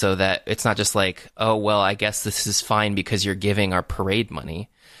end, so that it's not just like, oh, well, I guess this is fine because you're giving our parade money,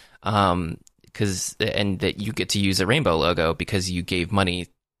 and that you get to use a rainbow logo because you gave money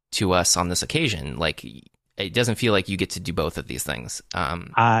to us on this occasion. Like, it doesn't feel like you get to do both of these things.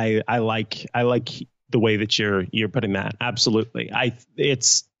 I like the way that you're putting that. Absolutely. I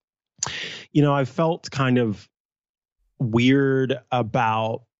felt kind of weird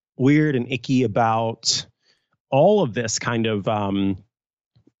and icky about all of this kind of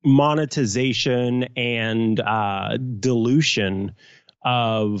monetization and dilution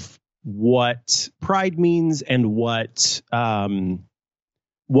of what pride means and what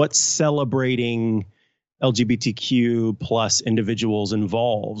celebrating LGBTQ plus individuals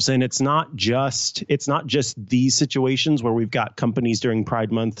involves. And it's not just these situations where we've got companies during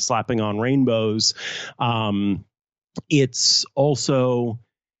Pride Month slapping on rainbows. It's also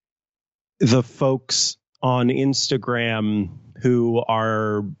the folks on Instagram who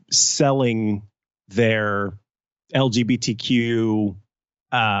are selling their LGBTQ,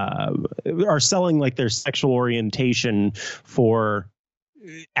 are selling like their sexual orientation for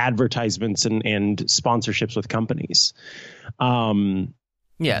advertisements and sponsorships with companies.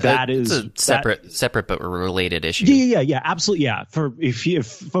 It's a separate but related issue. Yeah, absolutely. Yeah. For if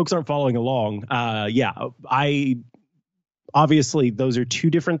folks aren't following along, obviously those are two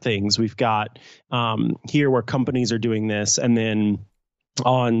different things. We've got here where companies are doing this, and then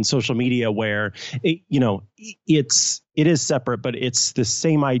on social media where it is separate, but it's the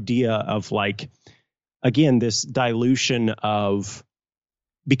same idea of, like, again, this dilution of,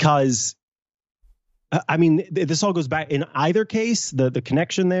 because I mean, this all goes back in either case. The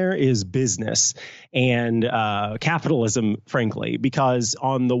connection there is business and capitalism, frankly, because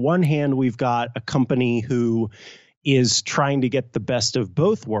on the one hand, we've got a company who is trying to get the best of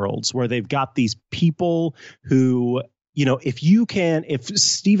both worlds, where they've got these people who, if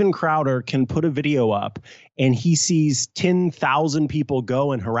Steven Crowder can put a video up and he sees 10,000 people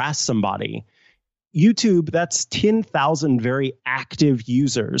go and harass somebody, YouTube, that's 10,000 very active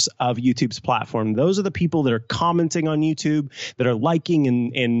users of YouTube's platform. Those are the people that are commenting on YouTube, that are liking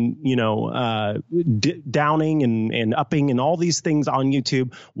and downing and upping and all these things on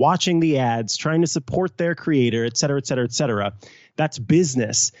YouTube, watching the ads, trying to support their creator, et cetera, et cetera, et cetera. That's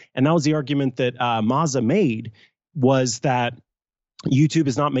business. And that was the argument that Maza made, was that YouTube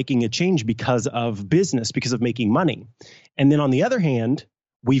is not making a change because of business, because of making money. And then on the other hand,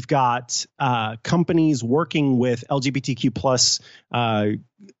 we've got companies working with LGBTQ plus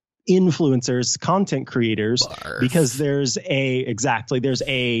influencers, content creators, because there's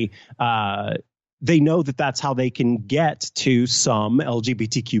they know that that's how they can get to some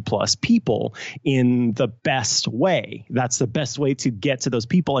LGBTQ plus people in the best way. That's the best way to get to those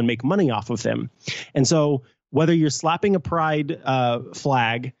people and make money off of them. And so whether you're slapping a pride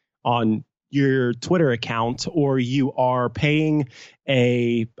flag on your Twitter account, or you are paying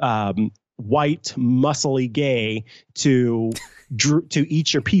a white muscly gay to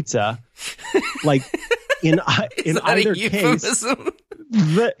eat your pizza, like in either case,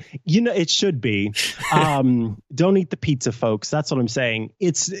 it should be. Don't eat the pizza, folks. That's what I'm saying.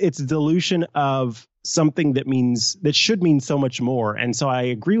 It's dilution of something that should mean so much more. And so I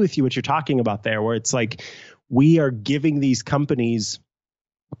agree with you what you're talking about there, where it's like we are giving these companies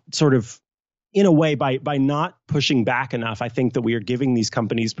sort of, in a way, by not pushing back enough, I think that we are giving these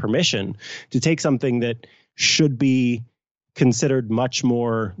companies permission to take something that should be considered much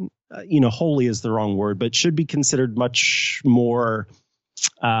more, holy is the wrong word, but should be considered much more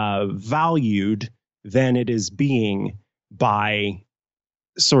valued than it is being, by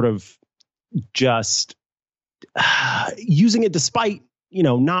sort of just using it despite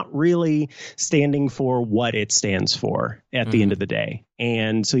not really standing for what it stands for at the end of the day.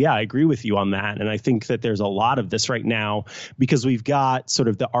 And so, yeah, I agree with you on that. And I think that there's a lot of this right now, because we've got sort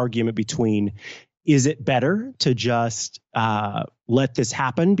of the argument between, is it better to just let this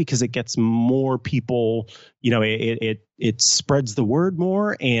happen because it gets more people, it spreads the word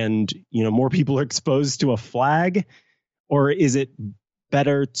more, and, more people are exposed to a flag? Or is it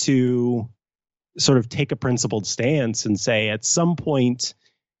better to sort of take a principled stance and say, at some point,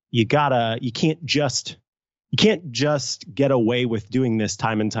 you can't just get away with doing this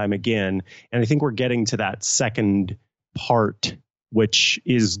time and time again? And I think we're getting to that second part, which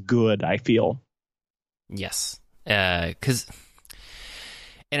is good, I feel. Yes. And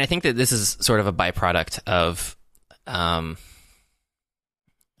I think that this is sort of a byproduct of,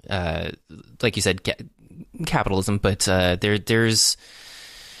 like you said, capitalism, but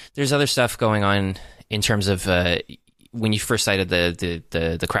there's other stuff going on in terms of when you first cited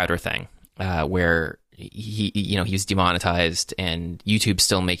the Crowder thing, where he was demonetized, and YouTube's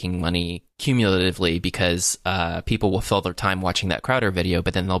still making money cumulatively because people will fill their time watching that Crowder video,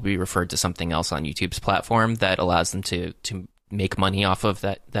 but then they'll be referred to something else on YouTube's platform that allows them to make money off of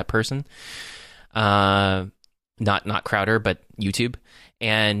that person. Not Crowder, but YouTube.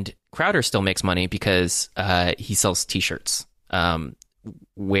 And Crowder still makes money because he sells T-shirts.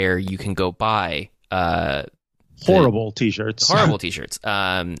 Where you can go buy horrible T-shirts,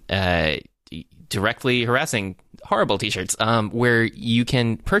 directly harassing horrible T-shirts, where you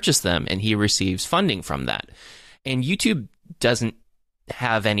can purchase them, and he receives funding from that. And YouTube doesn't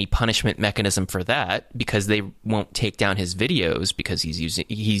have any punishment mechanism for that, because they won't take down his videos because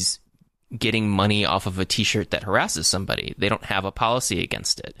he's getting money off of a T-shirt that harasses somebody. They don't have a policy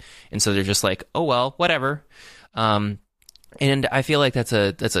against it, and so they're just like, oh well, whatever. And I feel like that's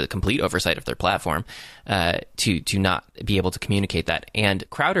a complete oversight of their platform, to not be able to communicate that. And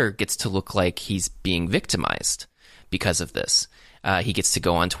Crowder gets to look like he's being victimized because of this. He gets to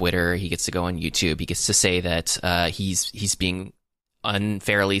go on Twitter, he gets to go on YouTube, he gets to say that he's being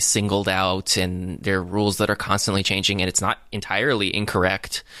unfairly singled out, and there are rules that are constantly changing, and it's not entirely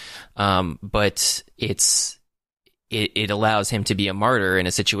incorrect, but it allows him to be a martyr in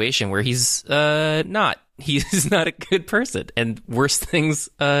a situation where he's not. He's not a good person, and worse things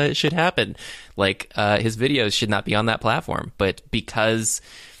should happen. Like his videos should not be on that platform. But because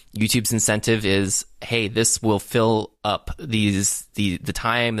YouTube's incentive is, hey, this will fill up the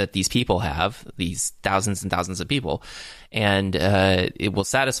time that these people have, these thousands and thousands of people, and it will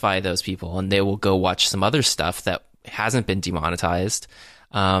satisfy those people, and they will go watch some other stuff that hasn't been demonetized.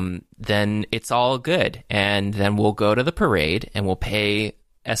 Then it's all good, and then we'll go to the parade and we'll pay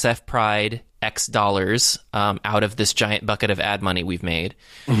SF Pride X dollars out of this giant bucket of ad money we've made.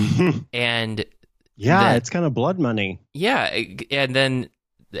 And yeah, it's kind of blood money. Yeah, and then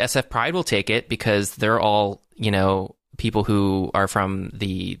SF Pride will take it because they're all, people who are from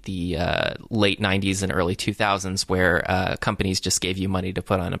the late 90s and early 2000s, where companies just gave you money to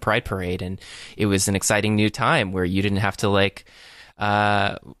put on a pride parade, and it was an exciting new time where you didn't have to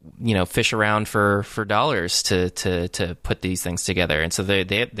fish around for dollars to put these things together. And so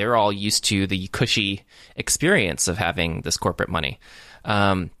they're all used to the cushy experience of having this corporate money.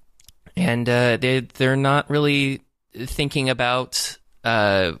 And they're not really thinking about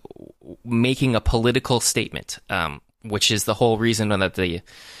making a political statement, which is the whole reason that the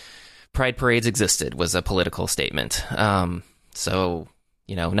pride parades existed, was a political statement. So,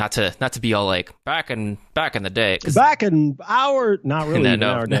 not to be all like back in the day, back in our, not really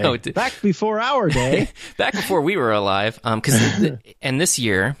our day. No, back before our day, back before we were alive. And this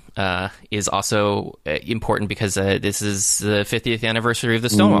year is also important because this is the 50th anniversary of the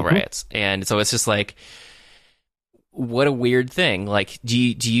Stonewall riots, and so it's just like, what a weird thing. Like, do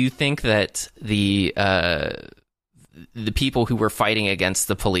you think that the people who were fighting against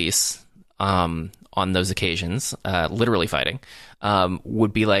the police on those occasions, literally fighting,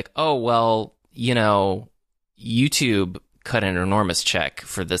 would be like, oh, well, YouTube cut an enormous check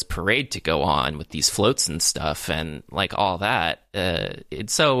for this parade to go on with these floats and stuff and like all that.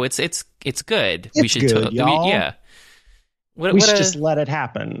 So it's good. We should good, y'all. Yeah. We should just let it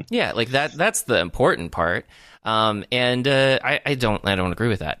happen. Yeah, like that's the important part. And I don't agree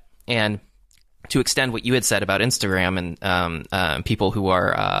with that. And to extend what you had said about Instagram and people who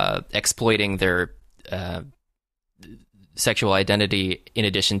are exploiting their sexual identity in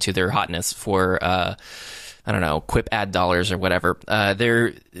addition to their hotness for quip ad dollars or whatever. Not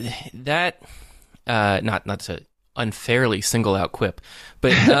to unfairly single out Quip,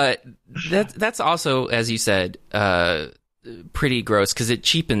 but that's also, as you said, pretty gross because it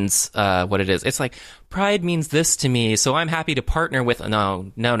cheapens what it is. It's like, pride means this to me, so I'm happy to partner with.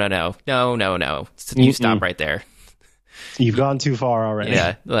 No. You stop right there. You've gone too far already.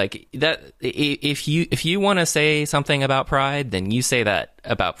 Yeah, like that. If you want to say something about pride, then you say that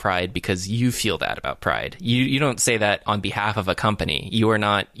about pride because you feel that about pride. You don't say that on behalf of a company. You are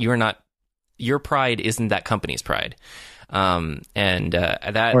not. Your pride isn't that company's pride. Or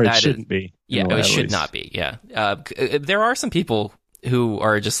it shouldn't be. Yeah, it should not be. Yeah. There are some people who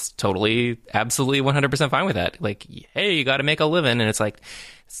are just totally, absolutely 100% fine with that. Like, hey, you got to make a living. And it's like,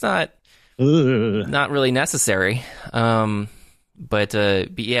 it's not really necessary. But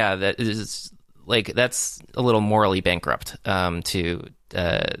yeah, that is like, that's a little morally bankrupt, to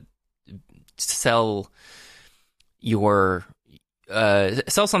sell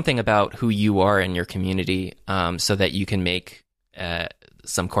something about who you are in your community, so that you can make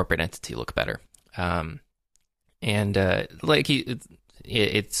some corporate entity look better. It's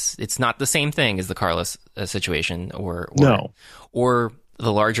not the same thing as the Carlos situation or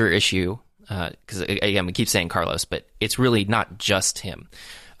the larger issue. Because again, we keep saying Carlos, but it's really not just him.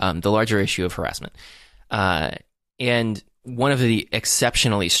 The larger issue of harassment, and one of the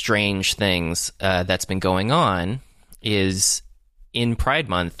exceptionally strange things that's been going on is, in Pride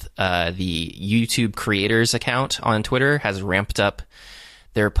Month, the YouTube creators account on Twitter has ramped up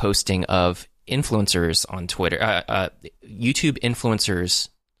their posting of influencers on Twitter, YouTube influencers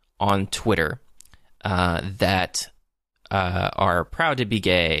on Twitter that are proud to be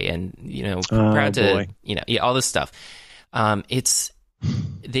gay and proud to all this stuff.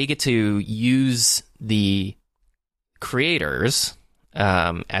 They get to use the creators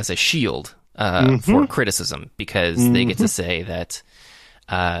as a shield for criticism, because they get to say that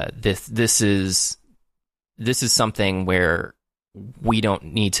this is something where we don't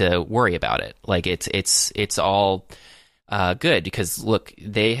need to worry about it. Like it's all good because look,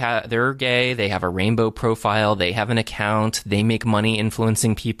 they're gay, they have a rainbow profile, they have an account, they make money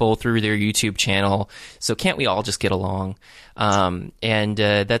influencing people through their YouTube channel. So can't we all just get along? And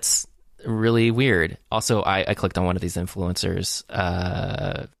that's really weird. Also, I clicked on one of these influencers'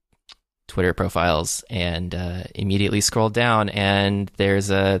 Twitter profiles and immediately scrolled down, and there's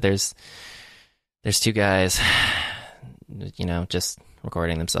two guys, just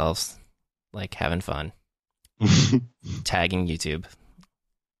recording themselves, like having fun, tagging YouTube.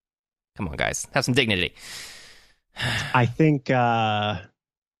 Come on, guys, have some dignity. I think I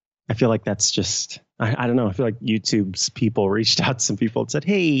feel like that's just. I don't know. I feel like YouTube's people reached out to some people and said,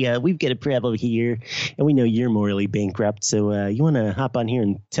 hey, we've got a problem here, and we know you're morally bankrupt. So you want to hop on here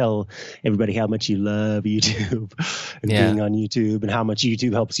and tell everybody how much you love YouTube and being on YouTube and how much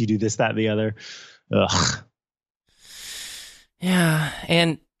YouTube helps you do this, that, and the other. Ugh. Yeah.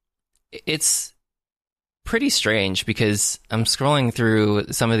 And it's pretty strange because I'm scrolling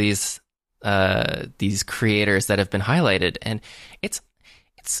through some of these creators that have been highlighted, and it's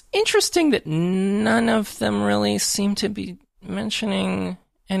It's interesting that none of them really seem to be mentioning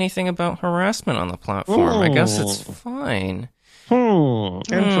anything about harassment on the platform. I guess it's fine.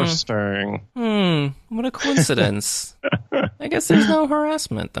 Interesting. What a coincidence. I guess there's no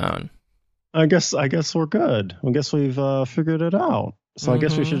harassment then. I guess we're good. I guess we've figured it out. So I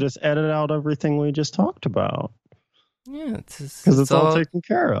guess we should just edit out everything we just talked about. Yeah, because it's all taken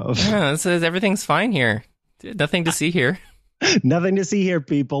care of. Yeah, it says everything's fine here. Nothing to see here. Nothing to see here,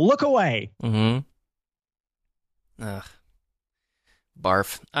 people. Look away. Ugh.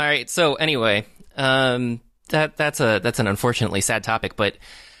 Barf. All right. So anyway, that's an unfortunately sad topic, but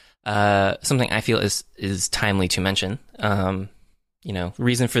something I feel is timely to mention.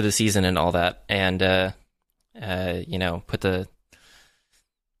 Reason for the season and all that, and put the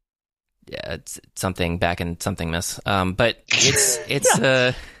something back in something miss. But it's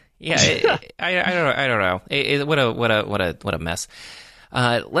I don't know. What a mess.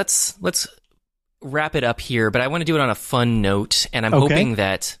 Let's wrap it up here, but I want to do it on a fun note, and I'm hoping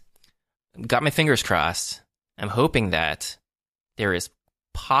that, got my fingers crossed, I'm hoping that there is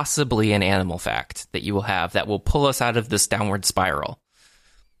possibly an animal fact that you will have that will pull us out of this downward spiral.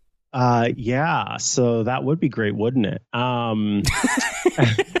 Yeah, so that would be great, wouldn't it?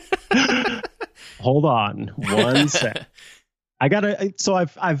 Hold on one sec. So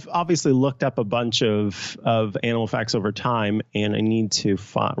I've obviously looked up a bunch of animal facts over time, and I need to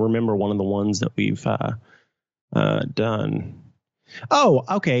remember one of the ones that we've done. Oh,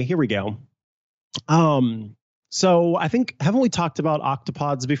 okay, here we go. So I think, haven't we talked about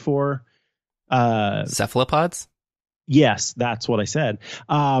octopods before? Cephalopods? Yes, that's what I said.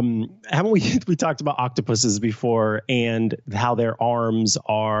 Haven't we talked about octopuses before and how their arms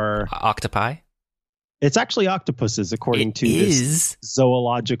are octopi? It's actually octopuses, according to this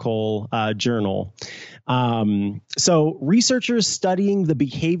zoological journal. So researchers studying the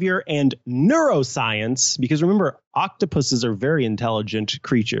behavior and neuroscience, because remember, octopuses are very intelligent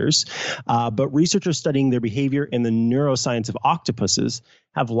creatures, but researchers studying their behavior and the neuroscience of octopuses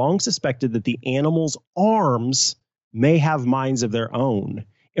have long suspected that the animal's arms may have minds of their own.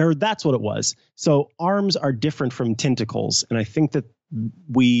 Or that's what it was. So arms are different from tentacles. And I think that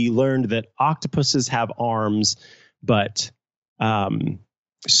we learned that octopuses have arms, but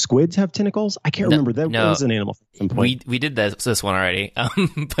squids have tentacles. I can't remember. That was an animal at some point. We did this one already.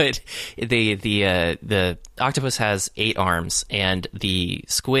 But the octopus has 8 arms, and the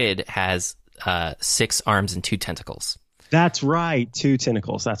squid has 6 arms and 2 tentacles. That's right. 2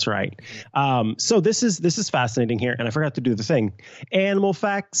 tentacles. That's right. So this is fascinating here. And I forgot to do the thing. Animal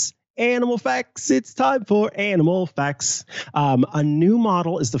facts. Animal facts. It's time for animal facts. A new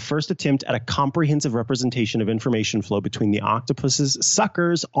model is the first attempt at a comprehensive representation of information flow between the octopus's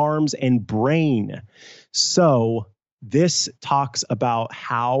suckers, arms, and brain. So this talks about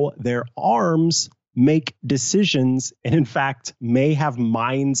how their arms make decisions and, in fact, may have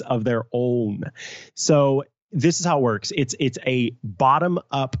minds of their own. So this is how it works. It's a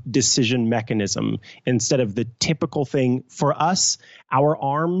bottom-up decision mechanism instead of the typical thing. For us, our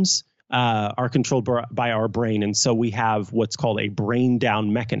arms are controlled by our brain, and so we have what's called a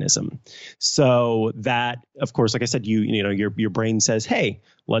brain-down mechanism. So that, of course, like I said, your brain says, "Hey,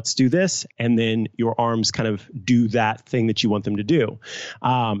 let's do this," and then your arms kind of do that thing that you want them to do.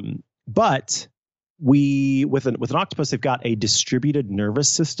 But with an octopus, they've got a distributed nervous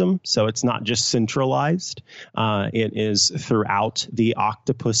system, so it's not just centralized. It is throughout the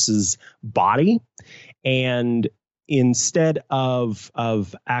octopus's body, and instead of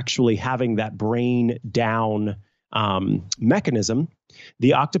actually having that brain down mechanism,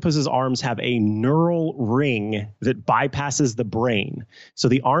 the octopus's arms have a neural ring that bypasses the brain. So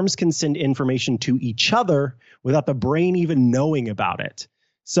the arms can send information to each other without the brain even knowing about it.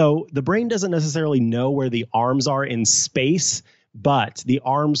 So the brain doesn't necessarily know where the arms are in space, but the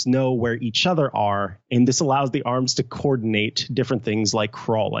arms know where each other are, and this allows the arms to coordinate different things like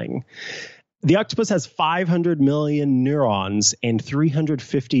crawling. The octopus has 500 million neurons, and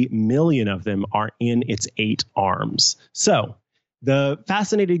 350 million of them are in its 8 arms. So the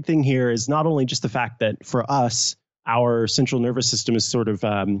fascinating thing here is not only just the fact that for us, our central nervous system is sort of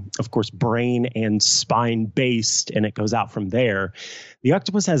course, brain and spine based, and it goes out from there. The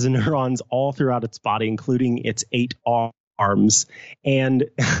octopus has neurons all throughout its body, including its 8 arms. And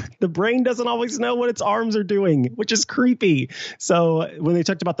the brain doesn't always know what its arms are doing, which is creepy. So when they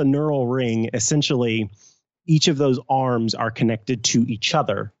talked about the neural ring, essentially each of those arms are connected to each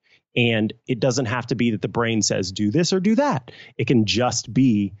other. And it doesn't have to be that the brain says, do this or do that. It can just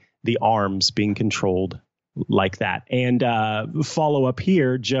be the arms being controlled like that. And follow up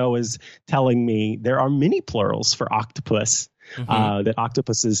here, Joe is telling me there are many plurals for octopus. that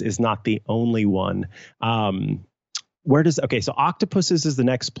octopuses is not the only one. So octopuses is the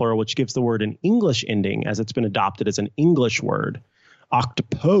next plural, which gives the word an English ending as it's been adopted as an English word.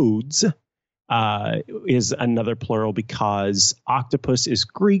 Octopodes is another plural because octopus is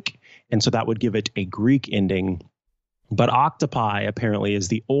Greek, and so that would give it a Greek ending. But octopi apparently is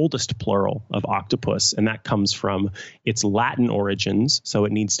the oldest plural of octopus, and that comes from its Latin origins, so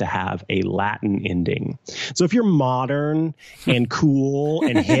it needs to have a Latin ending. So if you're modern and cool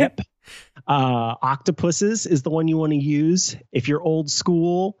and hip, octopuses is the one you want to use. If you're old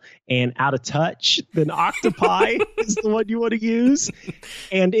school and out of touch, then octopi is the one you want to use.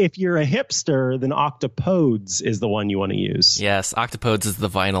 And if you're a hipster, then octopodes is the one you want to use. Yes, octopodes is the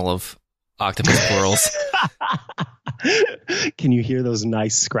vinyl of octopus plurals. Can you hear those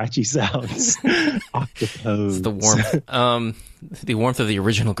nice scratchy sounds? Octopodes. It's the warmth of the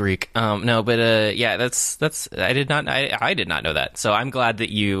original Greek. That's I did not know that. So I'm glad that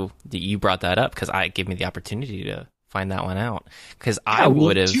you brought that up because it gave me the opportunity to find that one out. Because I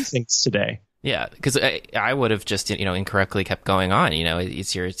would have 2 things today. Yeah, because I would have just incorrectly kept going on.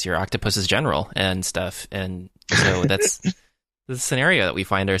 It's your octopus's general and stuff, and so that's the scenario that we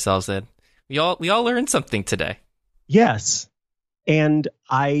find ourselves in. We all learned something today. Yes. And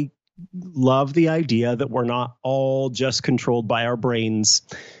I love the idea that we're not all just controlled by our brains.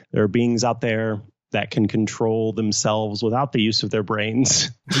 There are beings out there that can control themselves without the use of their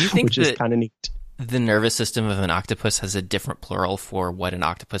brains. Do you think which is kind of neat? The nervous system of an octopus has a different plural for what an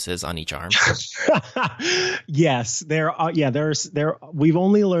octopus is on each arm? Yes, we've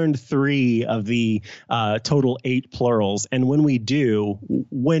only learned 3 of the total 8 plurals. And when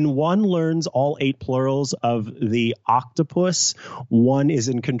one learns all 8 plurals of the octopus, one is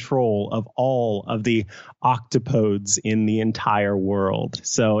in control of all of the octopodes in the entire world.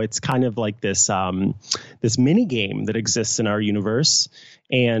 So it's kind of like this mini game that exists in our universe.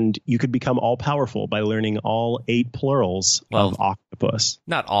 And you could become all powerful by learning all 8 plurals of octopus.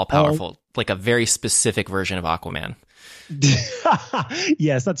 Not all powerful, like a very specific version of Aquaman.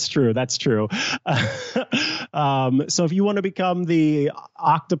 Yes, that's true. That's true. So if you want to become the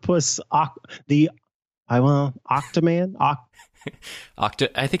octopus, Octoman.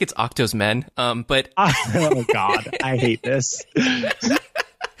 I think it's Octo's Men. But oh God, I hate this.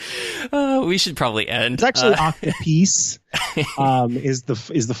 We should probably end. It's actually octopiece. Is the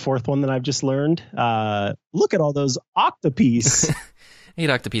 4th one that I've just learned. Look at all those octopiece. I hate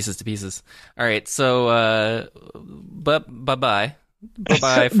octopuses to pieces. All right, so bye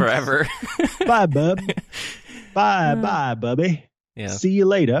forever. Bye, bub. Bye, Bubby. Yeah. See you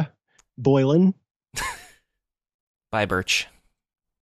later, Boylan. Bye, Birch.